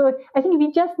 So I think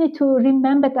we just need to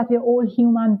remember that we're all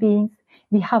human beings.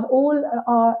 We have all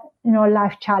our,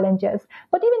 life challenges.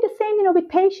 But even the same, with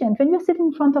patients, when you're sitting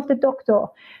in front of the doctor,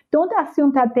 don't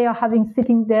assume that they are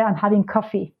sitting there and having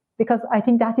coffee. Because I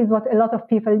think that is what a lot of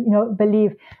people,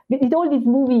 believe. With all these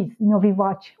movies, we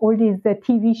watch, all these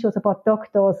TV shows about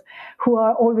doctors who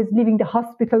are always leaving the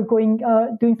hospital,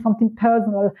 doing something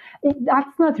personal.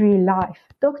 That's not real life.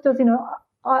 Doctors,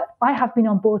 I have been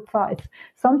on both sides.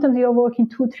 Sometimes you're working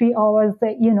 2-3 hours,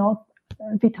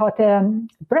 without a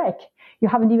break. You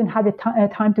haven't even had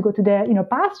time to go to the,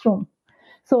 bathroom.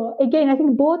 So again, I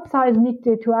think both sides need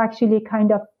to actually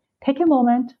kind of take a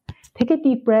moment, take a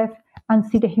deep breath, and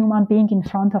see the human being in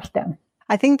front of them.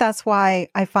 I think that's why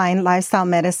I find lifestyle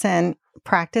medicine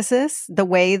practices, the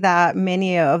way that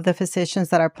many of the physicians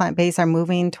that are plant-based are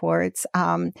moving towards,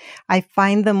 I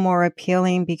find them more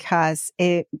appealing because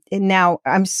now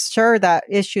I'm sure that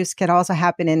issues could also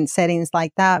happen in settings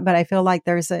like that, but I feel like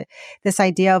there's this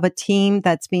idea of a team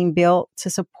that's being built to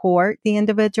support the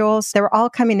individuals. They're all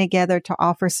coming together to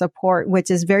offer support, which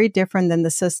is very different than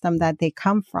the system that they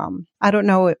come from. I don't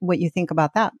know what you think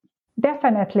about that.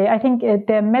 Definitely. I think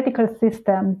the medical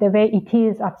system, the way it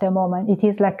is at the moment, it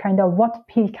is like kind of what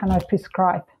pill can I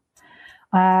prescribe?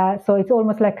 So it's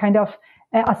almost like kind of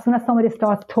as soon as somebody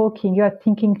starts talking, you're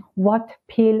thinking what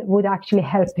pill would actually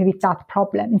help with that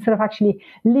problem instead of actually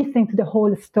listening to the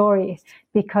whole story.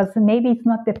 Because maybe it's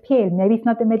not the pill, maybe it's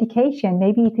not the medication,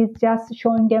 maybe it is just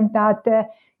showing them that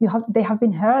they have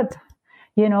been heard.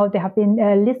 They have been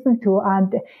listened to,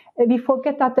 and we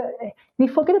forget that we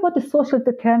forget about the social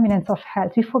determinants of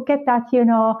health. We forget that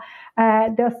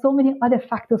there are so many other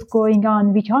factors going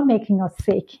on which are making us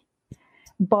sick.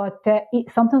 But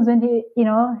sometimes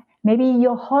when maybe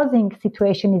your housing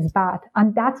situation is bad,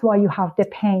 and that's why you have the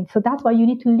pain. So that's why you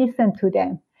need to listen to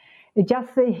them. Just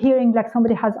hearing like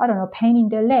somebody has, I don't know, pain in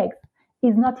their legs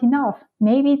is not enough.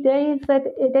 Maybe they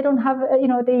don't have,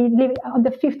 they live on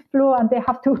the fifth floor and they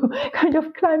have to kind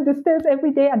of climb the stairs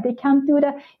every day and they can't do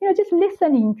that. Just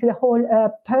listening to the whole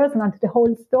person and to the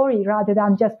whole story rather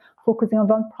than just focusing on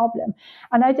one problem.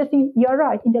 And I just think you're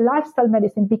right. In the lifestyle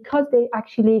medicine, because they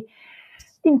actually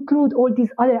include all these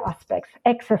other aspects,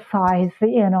 exercise,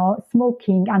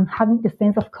 smoking, and having the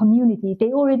sense of community.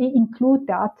 They already include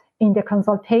that in the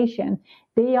consultation.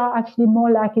 They are actually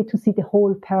more likely to see the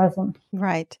whole person.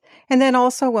 Right. And then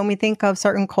also when we think of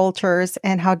certain cultures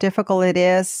and how difficult it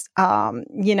is, certain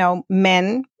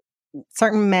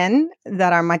men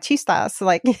that are machistas,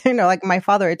 like, like my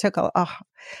father, it took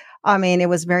it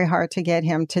was very hard to get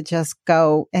him to just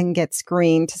go and get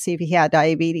screened to see if he had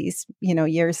diabetes,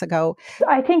 years ago.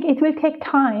 I think it will take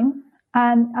time,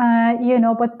 and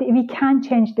but we can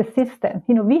change the system.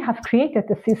 We have created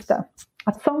the system.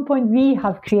 At some point, we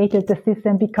have created the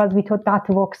system because we thought that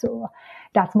works.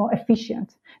 That's more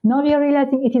efficient. Now we are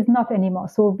realizing it is not anymore.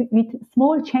 So with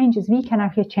small changes, we can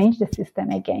actually change the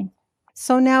system again.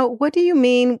 So now, what do you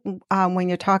mean when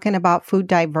you're talking about food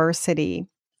diversity?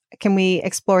 Can we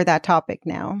explore that topic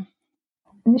now?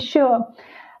 Sure.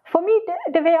 For me,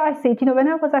 the way I see it, when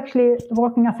I was actually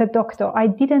working as a doctor, I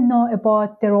didn't know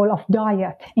about the role of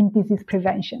diet in disease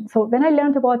prevention. So when I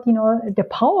learned about, the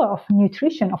power of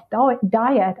nutrition, of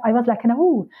diet, I was like,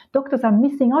 doctors are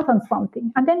missing out on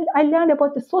something. And then I learned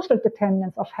about the social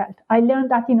determinants of health. I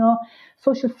learned that,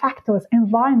 social factors,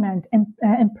 environment,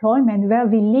 employment, where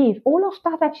we live, all of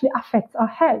that actually affects our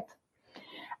health.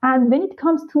 And when it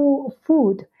comes to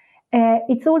food,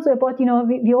 it's also about,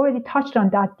 we already touched on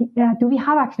that. Do we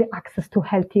have actually access to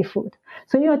healthy food?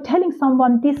 So, telling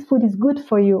someone this food is good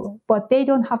for you, but they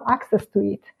don't have access to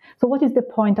it. So what is the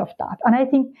point of that? And I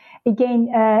think, again,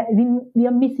 we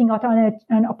are missing out on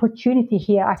an opportunity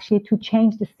here actually to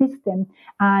change the system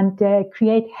and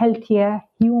create healthier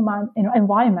human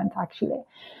environment, actually.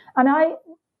 And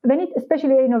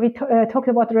especially, we talked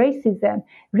about racism.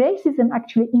 Racism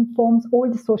actually informs all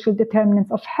the social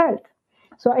determinants of health.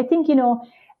 So I think,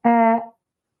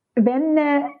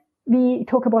 when we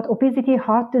talk about obesity,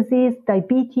 heart disease,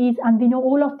 diabetes, and we know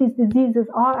all of these diseases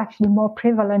are actually more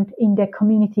prevalent in the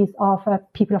communities of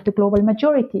people of the global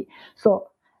majority. So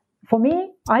for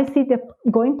me, I see the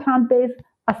going plant-based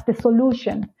as the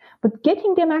solution. But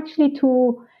getting them actually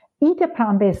to eat a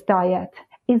plant-based diet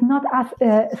is not as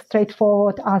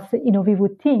straightforward as, we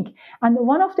would think. And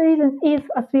one of the reasons is,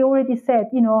 as we already said,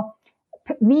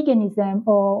 veganism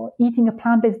or eating a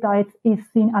plant-based diet is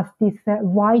seen as this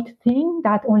white thing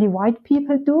that only white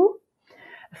people do.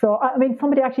 So,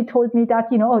 somebody actually told me that,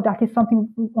 that is something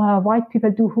white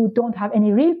people do who don't have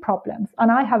any real problems. And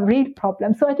I have real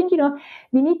problems. So I think,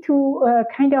 we need to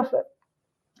kind of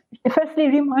firstly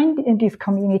remind in these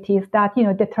communities that,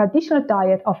 the traditional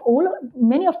diet of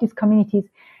many of these communities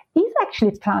is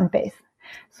actually plant-based.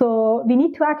 So we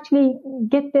need to actually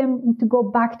get them to go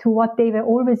back to what they were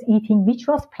always eating, which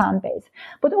was plant-based.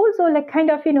 But also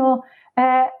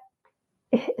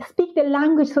speak the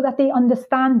language so that they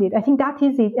understand it. I think that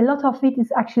is it. A lot of it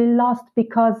is actually lost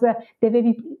because the way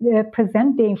we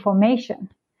present the information.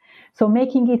 So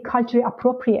making it culturally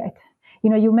appropriate.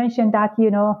 You mentioned that,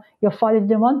 your father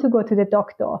didn't want to go to the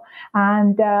doctor.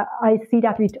 And I see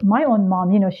that with my own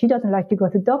mom, she doesn't like to go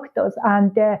to doctors.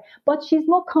 And but she's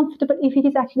more comfortable if it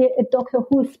is actually a doctor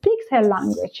who speaks her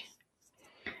language.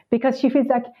 Because she feels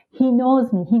like he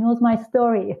knows me, he knows my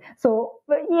story. So,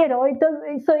 it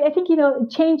does. So I think,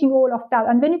 changing all of that.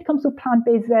 And when it comes to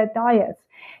plant-based diets,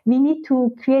 we need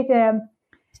to create a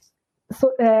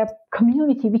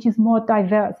community which is more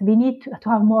diverse. We need to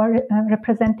have more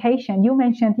representation. You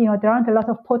mentioned, there aren't a lot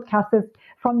of podcasters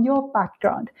from your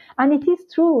background. And it is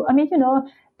true.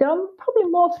 There are probably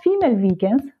more female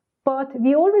vegans, but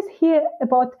we always hear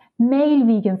about male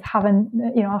vegans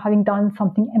having done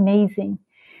something amazing.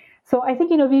 So I think,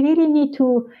 we really need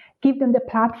to give them the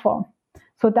platform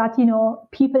so that,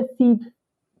 people see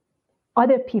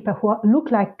other people who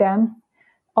look like them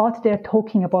out there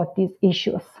talking about these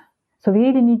issues. So we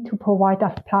really need to provide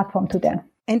that platform to them.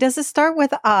 And does it start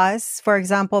with us, for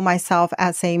example, myself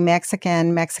as a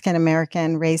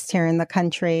Mexican-American raised here in the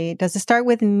country? Does it start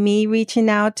with me reaching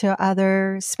out to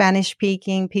other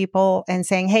Spanish-speaking people and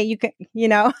saying, hey, you can,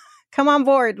 come on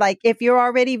board. Like if you're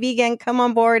already vegan, come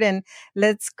on board and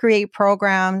let's create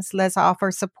programs. Let's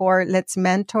offer support. Let's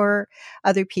mentor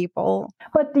other people.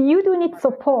 But you do need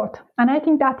support, and I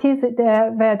think that is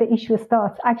where the issue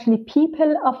starts. Actually,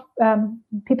 people of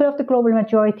the global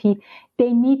majority,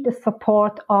 they need the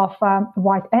support of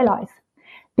white allies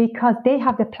because they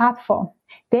have the platform,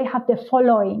 they have the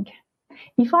following.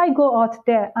 If I go out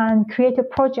there and create a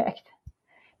project,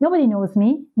 nobody knows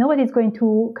me. Nobody's going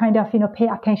to kind of, pay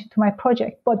attention to my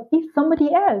project. But if somebody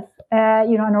else,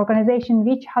 an organization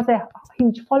which has a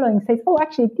huge following says, oh,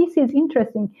 actually, this is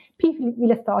interesting, people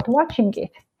will start watching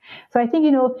it. So I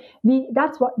think,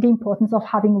 that's what the importance of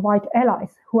having white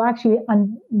allies who actually,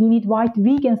 and we need white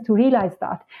vegans to realize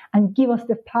that and give us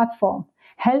the platform,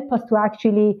 help us to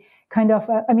actually kind of,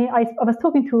 I was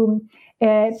talking to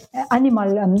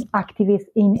animal activists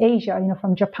in Asia,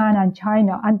 from Japan and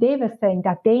China, and they were saying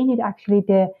that they need actually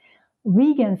the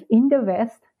vegans in the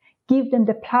West, give them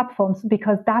the platforms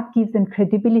because that gives them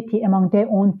credibility among their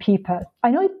own people.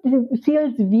 I know it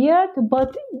feels weird,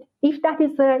 but if that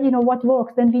is, what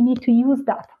works, then we need to use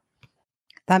that.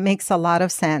 That makes a lot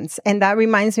of sense. And that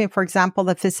reminds me, for example,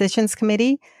 the Physicians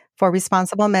Committee for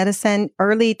Responsible Medicine.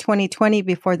 Early 2020,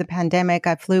 before the pandemic,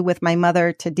 I flew with my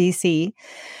mother to DC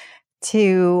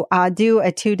to do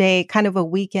a 2-day kind of a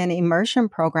weekend immersion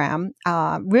program.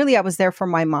 Really, I was there for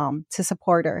my mom to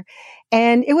support her.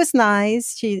 And it was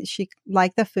nice. She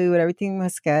liked the food. Everything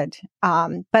was good.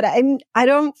 But I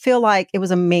don't feel like it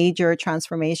was a major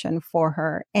transformation for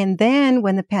her. And then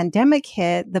when the pandemic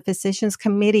hit, the Physicians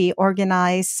Committee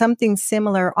organized something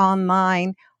similar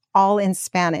online, all in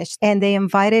Spanish. And they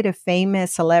invited a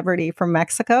famous celebrity from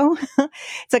Mexico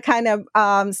to kind of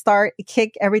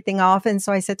kick everything off. And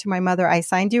so I said to my mother, I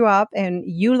signed you up and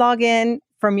you log in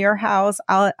from your house.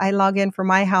 I log in from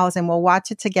my house and we'll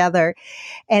watch it together.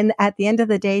 And at the end of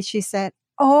the day, she said,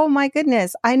 oh my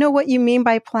goodness, I know what you mean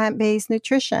by plant-based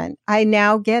nutrition. I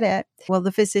now get it. Well,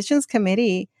 the Physicians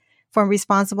Committee for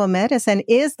Responsible Medicine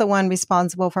is the one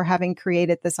responsible for having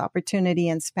created this opportunity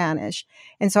in Spanish.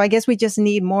 And so I guess we just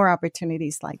need more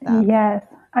opportunities like that. Yes.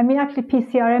 Actually,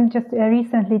 PCRM just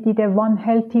recently did a One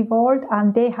Healthy World,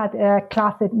 and they had a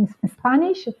class in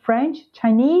Spanish, French,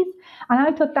 Chinese. And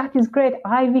I thought that is great.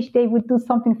 I wish they would do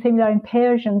something similar in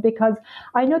Persian, because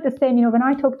I know the same, when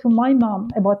I talk to my mom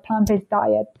about plant-based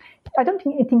diet, I don't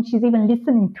think she's even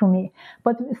listening to me.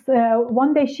 But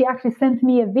one day she actually sent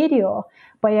me a video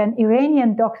by an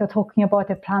Iranian doctor talking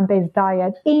about a plant-based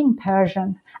diet in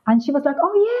Persian. And she was like,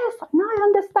 oh, yes, now I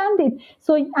understand it.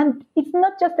 So, and it's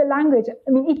not just the language.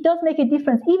 It does make a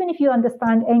difference. Even if you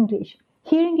understand English,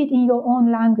 hearing it in your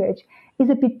own language is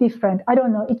a bit different. I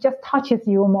don't know. It just touches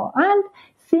you more. And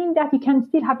seeing that you can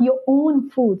still have your own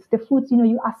foods, the foods,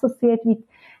 you associate with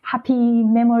happy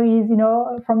memories,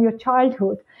 from your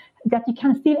childhood, that you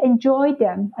can still enjoy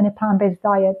them on a plant-based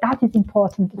diet. That is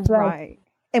important as well. Right.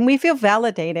 And we feel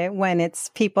validated when it's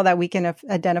people that we can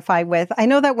identify with. I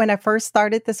know that when I first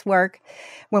started this work,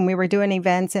 when we were doing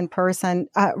events in person,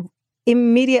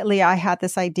 immediately I had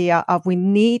this idea of we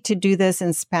need to do this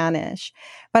in Spanish.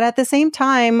 But at the same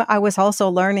time, I was also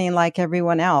learning like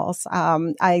everyone else.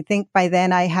 I think by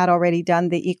then I had already done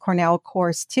the eCornell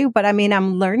course too, but I'm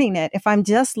learning it. If I'm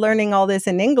just learning all this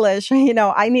in English,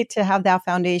 I need to have that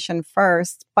foundation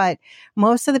first. But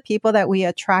most of the people that we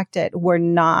attracted were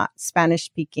not Spanish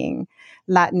speaking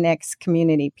Latinx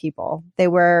community people. They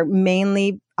were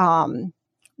mainly,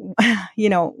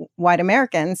 white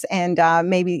Americans and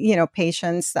maybe,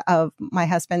 patients of my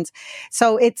husband's.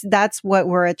 So that's what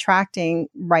we're attracting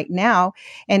right now.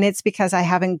 And it's because I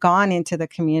haven't gone into the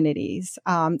communities.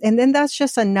 And then that's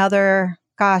just another,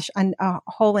 a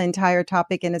whole entire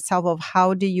topic in itself of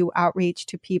how do you outreach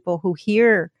to people who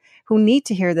need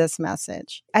to hear this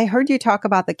message. I heard you talk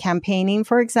about the campaigning,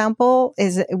 for example,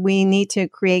 is we need to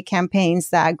create campaigns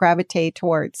that gravitate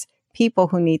towards people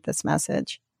who need this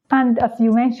message. And as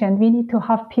you mentioned, we need to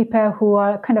have people who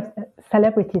are kind of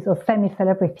celebrities or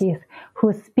semi-celebrities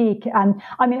who speak. And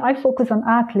I focus on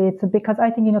athletes because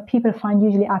I think, people find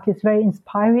usually athletes very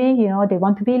inspiring. They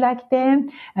want to be like them.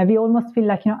 And we almost feel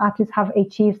like, athletes have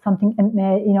achieved something,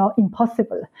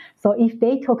 impossible. So if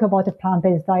they talk about a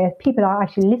plant-based diet, people are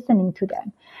actually listening to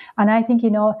them. And I think,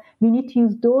 we need to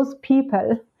use those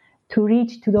people to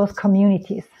reach to those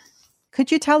communities. Could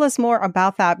you tell us more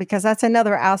about that? Because that's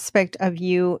another aspect of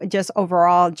you, just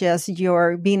overall, just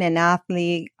your being an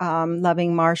athlete,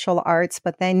 loving martial arts.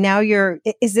 But then now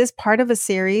is this part of a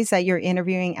series that you're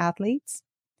interviewing athletes?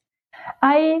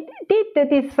 I did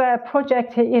this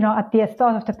project, at the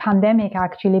start of the pandemic,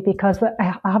 actually, because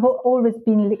I have always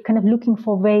been kind of looking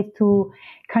for ways to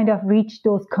kind of reach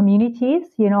those communities.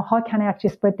 How can I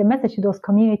actually spread the message to those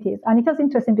communities? And it was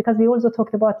interesting because we also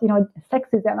talked about,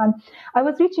 sexism. And I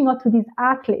was reaching out to these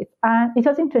athletes, and it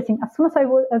was interesting. As soon as I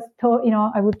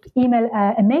would email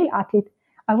a male athlete,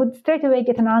 I would straight away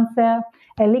get an answer,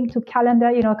 a link to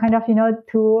calendar,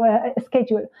 to a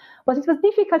schedule. But it was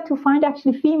difficult to find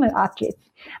actually female athletes.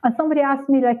 And somebody asked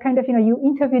me, you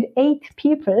interviewed 8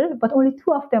 people, but only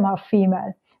 2 of them are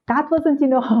female. That wasn't,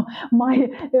 my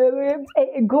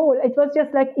goal. It was just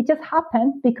it just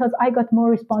happened because I got more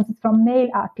responses from male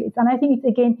athletes. And I think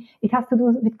it has to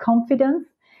do with confidence.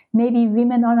 Maybe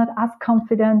women are not as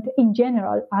confident in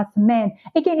general as men.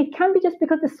 Again, it can be just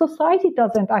because the society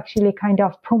doesn't actually kind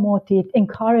of promote it,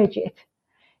 encourage it,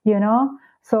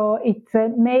 So it's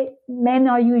men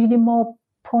are usually more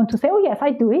prone to say, oh, yes,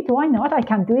 I do it. Why not? I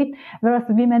can do it. Whereas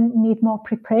women need more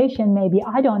preparation, maybe.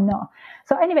 I don't know.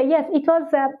 So anyway, yes, it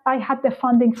was, I had the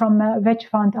funding from Veg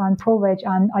Fund and ProVeg,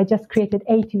 and I just created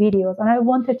 8 videos. And I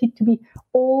wanted it to be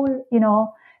all,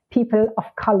 people of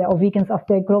color or vegans of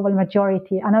the global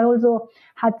majority. And I also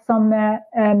had some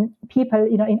people,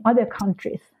 in other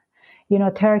countries,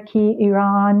 Turkey,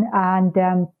 Iran,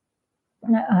 and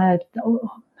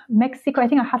Mexico. I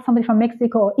think I had somebody from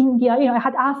Mexico or India. I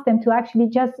had asked them to actually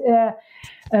just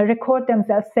record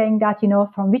themselves saying that,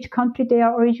 from which country they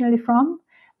are originally from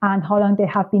and how long they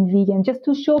have been vegan, just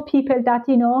to show people that,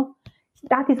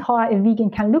 that is how a vegan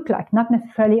can look like, not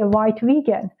necessarily a white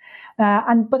vegan.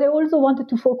 But I also wanted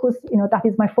to focus, that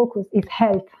is my focus, is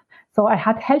health. So I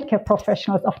had healthcare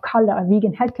professionals of color,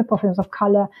 vegan healthcare professionals of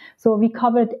color. So we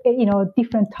covered,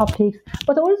 different topics,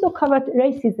 but also covered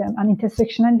racism and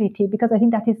intersectionality, because I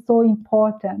think that is so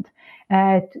important.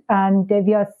 And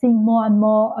we are seeing more and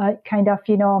more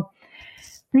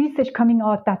research coming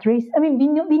out that race. I mean,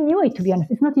 we knew it, to be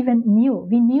honest. It's not even new.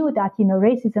 We knew that,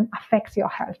 racism affects your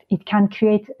health. It can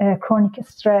create chronic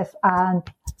stress, and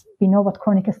we know what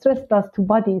chronic stress does to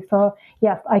body. So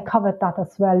yes, I covered that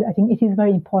as well. I think it is very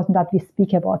important that we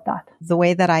speak about that. The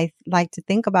way that I like to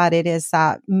think about it is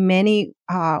that many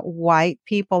white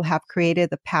people have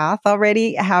created the path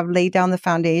already, have laid down the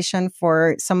foundation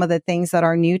for some of the things that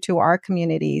are new to our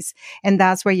communities. And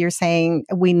that's where you're saying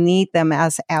we need them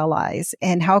as allies.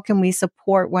 And how can we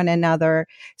support one another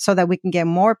so that we can get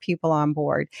more people on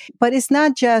board? But it's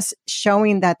not just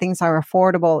showing that things are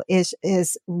affordable,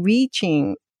 is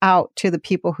reaching out to the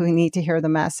people who need to hear the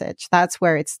message. That's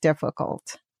where it's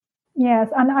difficult.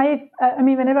 Yes, and I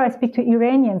mean, whenever I speak to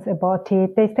Iranians about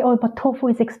it, they say, oh, but tofu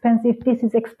is expensive, this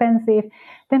is expensive.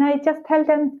 Then I just tell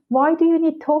them, why do you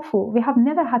need tofu? We have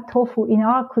never had tofu in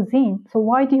our cuisine. So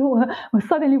why do you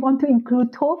suddenly want to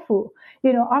include tofu?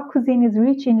 Our cuisine is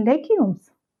rich in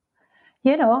legumes,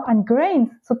 and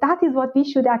grains. So that is what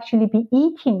we should actually be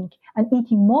eating and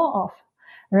eating more of,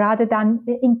 rather than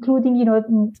including,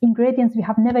 ingredients we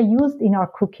have never used in our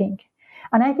cooking.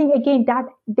 And I think, again, that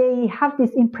they have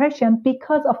this impression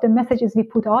because of the messages we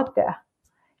put out there.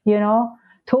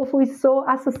 Tofu is so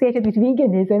associated with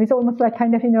veganism. It's almost like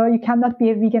you cannot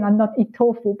be a vegan and not eat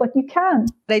tofu, but you can.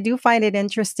 I do find it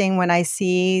interesting when I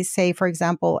see, say, for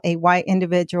example, a white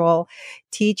individual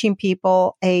teaching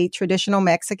people a traditional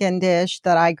Mexican dish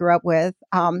that I grew up with,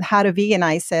 how to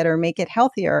veganize it or make it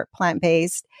healthier,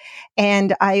 plant-based.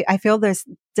 And I feel this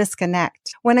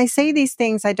disconnect. When I say these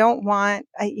things, I don't want,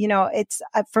 it's,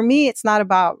 for me, it's not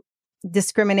about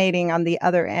discriminating on the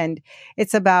other end.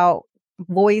 It's about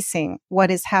voicing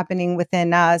what is happening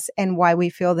within us and why we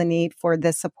feel the need for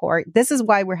this support. This is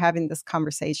why we're having this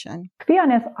conversation. To be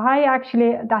honest,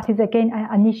 that is again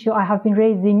an issue I have been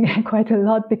raising quite a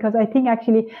lot, because I think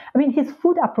it's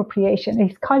food appropriation,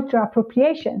 it's cultural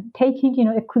appropriation, taking,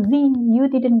 a cuisine you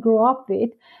didn't grow up with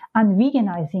and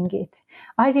veganizing it.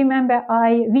 I remember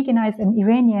I veganized an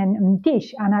Iranian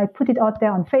dish and I put it out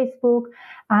there on Facebook,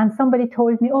 and somebody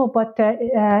told me, oh, but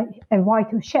a white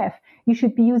chef, you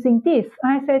should be using this.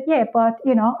 And I said, yeah, but,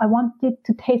 I want it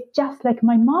to taste just like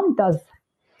my mom does,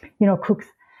 cooks.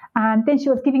 And then she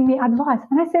was giving me advice.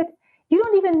 And I said, you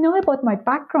don't even know about my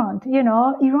background.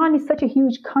 Iran is such a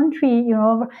huge country,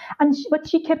 but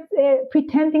she kept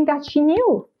pretending that she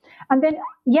knew. And then,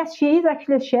 yes, she is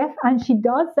actually a chef, and she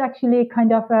does actually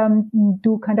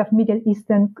do Middle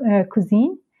Eastern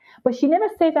cuisine, but she never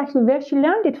says actually where she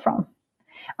learned it from.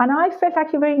 And I felt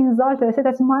actually very insulted. I said,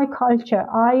 that's my culture.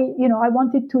 I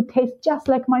want it to taste just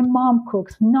like my mom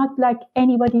cooks, not like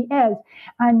anybody else.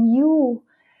 And you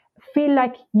feel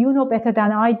like you know better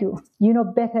than I do. You know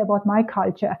better about my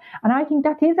culture. And I think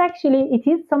that is actually, it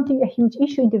is something, a huge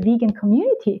issue in the vegan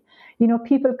community.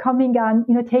 People coming and,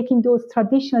 taking those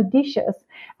traditional dishes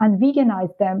and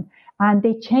veganize them, and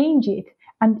they change it.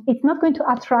 And it's not going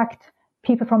to attract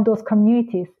people from those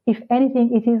communities. If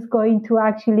anything, it is going to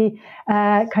actually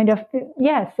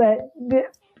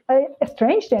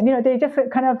estrange them. They just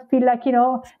kind of feel like,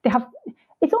 they have,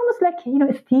 it's almost like,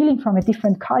 stealing from a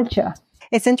different culture.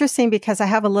 It's interesting because I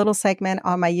have a little segment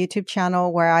on my YouTube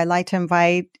channel where I like to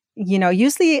invite,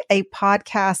 usually a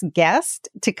podcast guest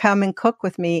to come and cook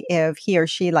with me if he or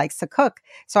she likes to cook.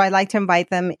 So I like to invite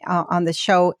them on the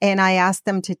show, and I ask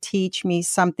them to teach me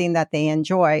something that they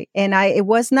enjoy. And it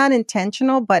was not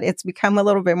intentional, but it's become a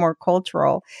little bit more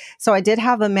cultural. So I did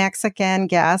have a Mexican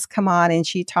guest come on, and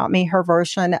she taught me her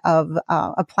version of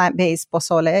a plant-based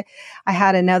pozole. I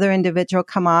had another individual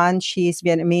come on. She's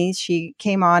Vietnamese. She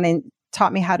came on and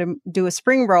taught me how to do a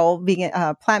spring roll, vegan,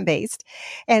 plant-based.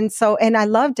 And I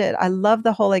loved it. I love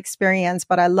the whole experience,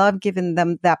 but I love giving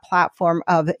them that platform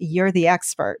of you're the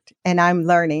expert and I'm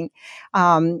learning.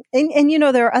 And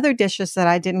there are other dishes that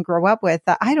I didn't grow up with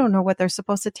that I don't know what they're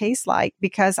supposed to taste like,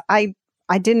 because I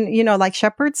didn't, like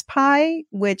shepherd's pie,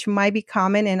 which might be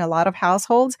common in a lot of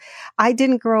households. I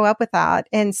didn't grow up with that.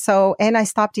 And I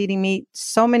stopped eating meat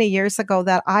so many years ago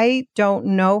that I don't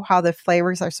know how the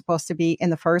flavors are supposed to be in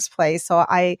the first place. So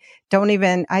I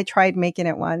tried making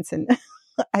it once and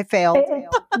I failed.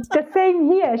 The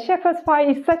same here. Shepherd's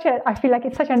pie is I feel like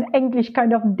it's such an English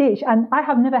kind of dish. And I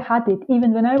have never had it.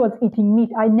 Even when I was eating meat,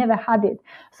 I never had it.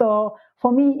 So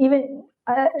for me, even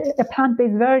a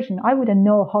plant-based version, I wouldn't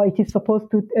know how it is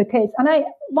supposed to taste. And I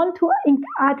want to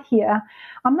add here,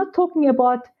 I'm not talking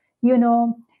about,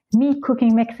 me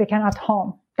cooking Mexican at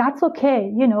home. That's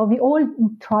okay. We all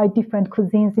try different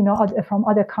cuisines, from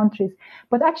other countries,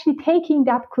 but actually taking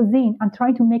that cuisine and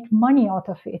trying to make money out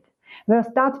of it, whereas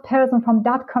that person from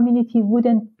that community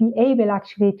wouldn't be able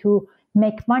actually to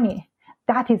make money.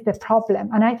 That is the problem.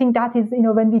 And I think that is,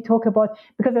 when we talk about,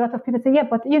 because a lot of people say, yeah,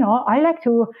 but, I like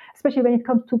to, especially when it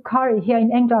comes to curry here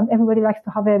in England, everybody likes to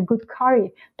have a good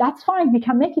curry. That's fine. We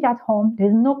can make it at home.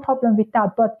 There's no problem with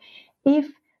that. But if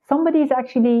somebody is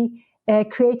actually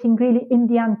creating really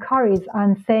Indian curries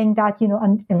and saying that,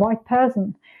 and a white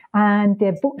person and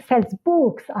sells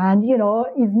books and,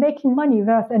 is making money,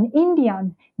 whereas an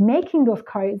Indian making those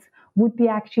curries would be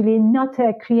actually not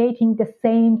creating the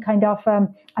same kind of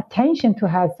attention to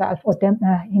herself or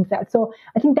himself. So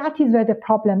I think that is where the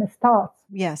problem starts.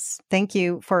 Yes. Thank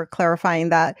you for clarifying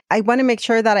that. I want to make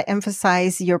sure that I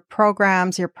emphasize your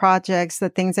programs, your projects, the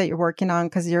things that you're working on,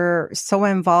 because you're so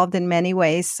involved in many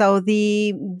ways. So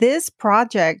this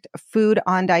project, Food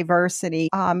on Diversity,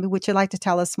 would you like to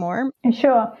tell us more?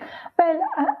 Sure. Well,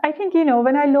 I think,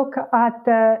 when I look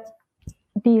at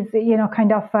these,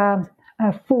 kind of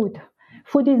food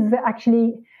is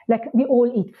actually, like, we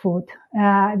all eat food.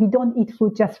 We don't eat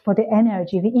food just for the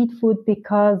energy. We eat food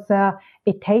because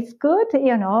it tastes good,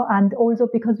 and also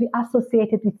because we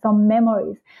associate it with some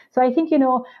memories. So I think,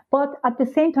 but at the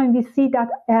same time, we see that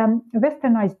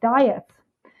westernized diets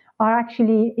are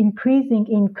actually increasing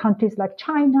in countries like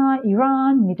China,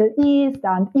 Iran, Middle East,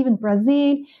 and even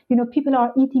Brazil. People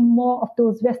are eating more of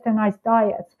those westernized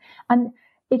diets. And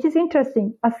it is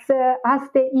interesting, as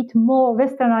they eat more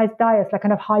westernized diets, like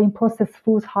kind of high in processed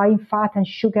foods, high in fat and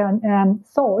sugar and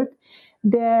salt,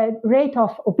 the rate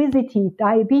of obesity,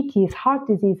 diabetes, heart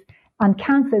disease, and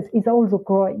cancers is also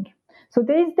growing. So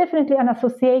there is definitely an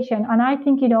association. And I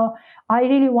think, I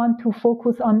really want to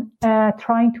focus on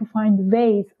trying to find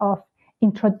ways of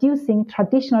introducing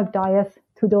traditional diets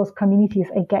to those communities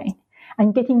again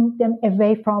and getting them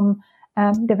away from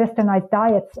the westernized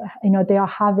diets, they are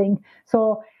having.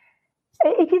 So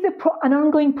it is an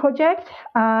ongoing project,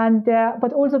 and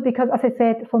but also because, as I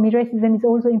said, for me, racism is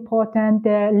also important.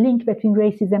 The link between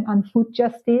racism and food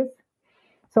justice.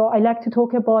 So I like to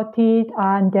talk about it,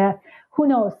 and who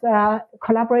knows,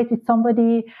 collaborate with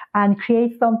somebody and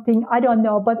create something. I don't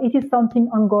know, but it is something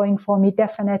ongoing for me,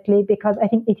 definitely, because I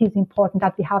think it is important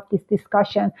that we have this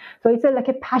discussion. So it's like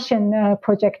a passion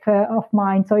project of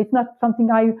mine. So it's not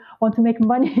something I want to make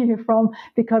money from,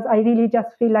 because I really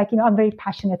just feel like, I'm very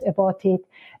passionate about it.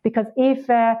 Because if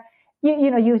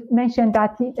you mentioned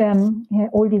that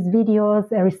all these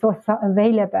videos, resources are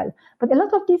available, but a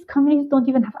lot of these communities don't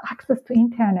even have access to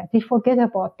internet. We forget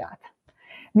about that.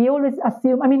 We always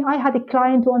assume, I had a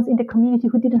client once in the community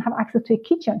who didn't have access to a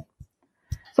kitchen.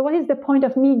 So what is the point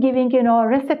of me giving,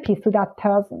 recipes to that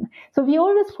person? So we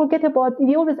always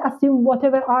we always assume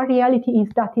whatever our reality is,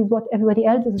 that is what everybody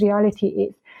else's reality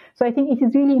is. So I think it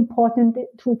is really important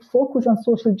to focus on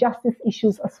social justice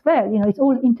issues as well. It's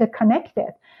all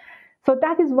interconnected. So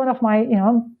that is one of my,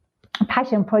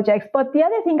 passion projects. But the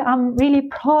other thing I'm really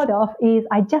proud of is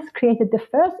I just created the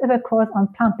first ever course on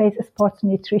plant-based sports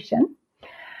nutrition.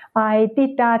 I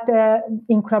did that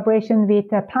in collaboration with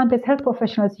Plant-Based Health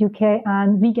Professionals UK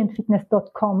and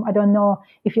veganfitness.com. I don't know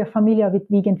if you're familiar with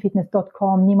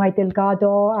veganfitness.com, Nimai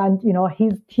Delgado and,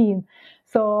 his team.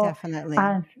 So definitely.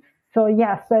 So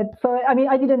yes,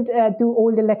 I didn't do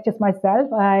all the lectures myself.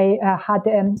 I had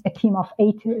a team of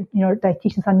 8,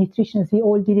 dietitians and nutritionists. We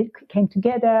all came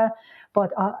together.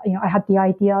 But I had the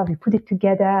idea. We put it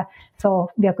together. So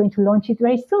we are going to launch it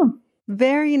very soon.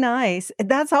 Very nice.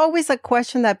 That's always a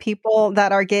question that people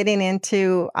that are getting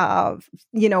into,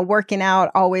 working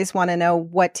out always want to know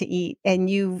what to eat. And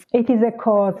it is a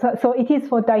course. So it is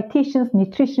for dietitians,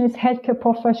 nutritionists, healthcare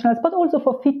professionals, but also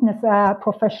for fitness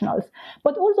professionals.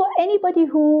 But also anybody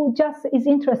who just is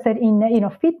interested in,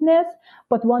 fitness,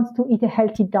 but wants to eat a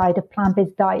healthy diet, a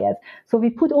plant-based diet. So we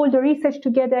put all the research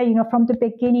together, from the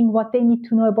beginning, what they need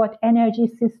to know about energy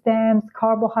systems,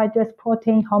 carbohydrates,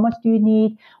 protein, how much do you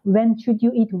need, when should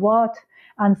you eat what,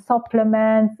 and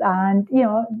supplements, and,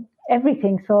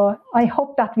 everything. So I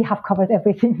hope that we have covered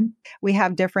everything. We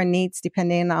have different needs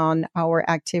depending on our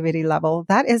activity level.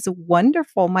 That is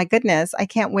wonderful. My goodness. I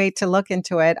can't wait to look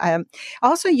into it.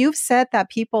 Also, you've said that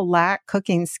people lack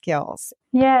cooking skills.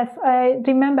 Yes, I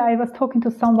remember I was talking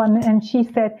to someone and she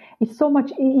said it's so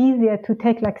much easier to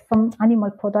take like some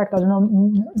animal product, I don't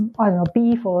know,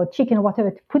 beef or chicken or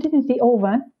whatever, to put it in the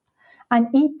oven and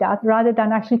eat that rather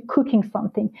than actually cooking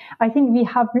something. I think we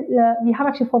have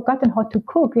actually forgotten how to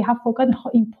cook. We have forgotten how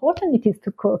important it is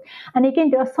to cook. And again,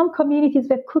 there are some communities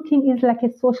where cooking is like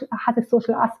has a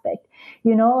social aspect.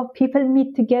 People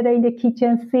meet together in the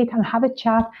kitchen, sit and have a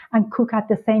chat and cook at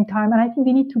the same time. And I think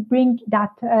we need to bring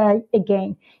that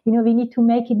again. We need to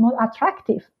make it more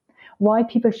attractive. Why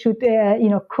people should,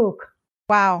 cook.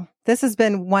 Wow, this has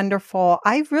been wonderful.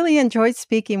 I've really enjoyed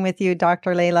speaking with you,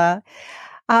 Dr. Leila.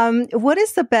 What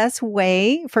is the best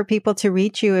way for people to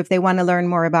reach you if they want to learn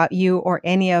more about you or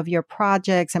any of your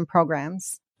projects and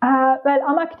programs? Well,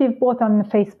 I'm active both on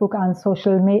Facebook and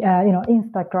social media,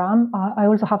 Instagram. I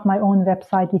also have my own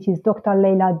website, which is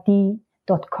drleilad.com.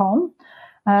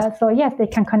 So yes, they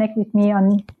can connect with me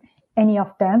on any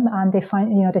of them, and they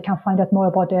can find out more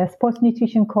about the sports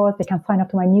nutrition course. They can sign up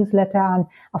to my newsletter, and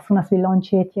as soon as we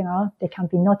launch it, they can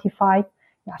be notified.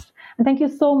 Yes. And thank you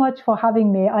so much for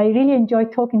having me. I really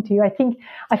enjoyed talking to you. I think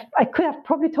I could have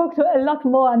probably talked a lot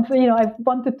more. And,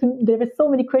 there were so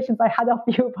many questions I had of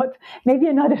you, but maybe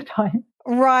another time.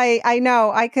 Right. I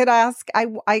know. I could ask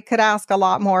a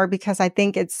lot more because I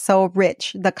think it's so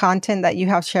rich, the content that you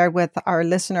have shared with our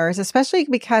listeners, especially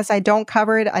because I don't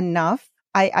cover it enough.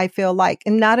 I feel like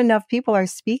not enough people are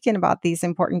speaking about these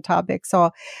important topics.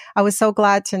 So I was so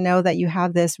glad to know that you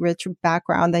have this rich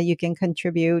background that you can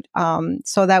contribute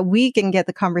so that we can get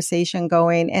the conversation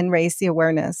going and raise the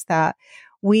awareness that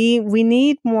we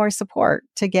need more support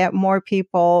to get more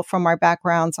people from our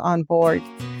backgrounds on board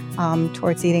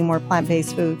towards eating more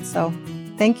plant-based foods. So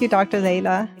thank you, Dr.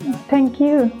 Leila. Thank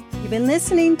you. You've been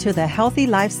listening to the Healthy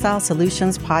Lifestyle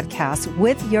Solutions podcast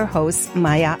with your host,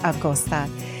 Maya Acosta.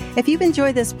 If you've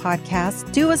enjoyed this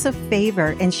podcast, do us a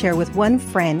favor and share with one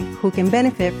friend who can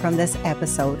benefit from this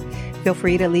episode. Feel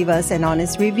free to leave us an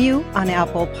honest review on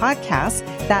Apple Podcasts.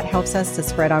 That helps us to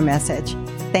spread our message.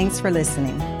 Thanks for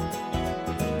listening.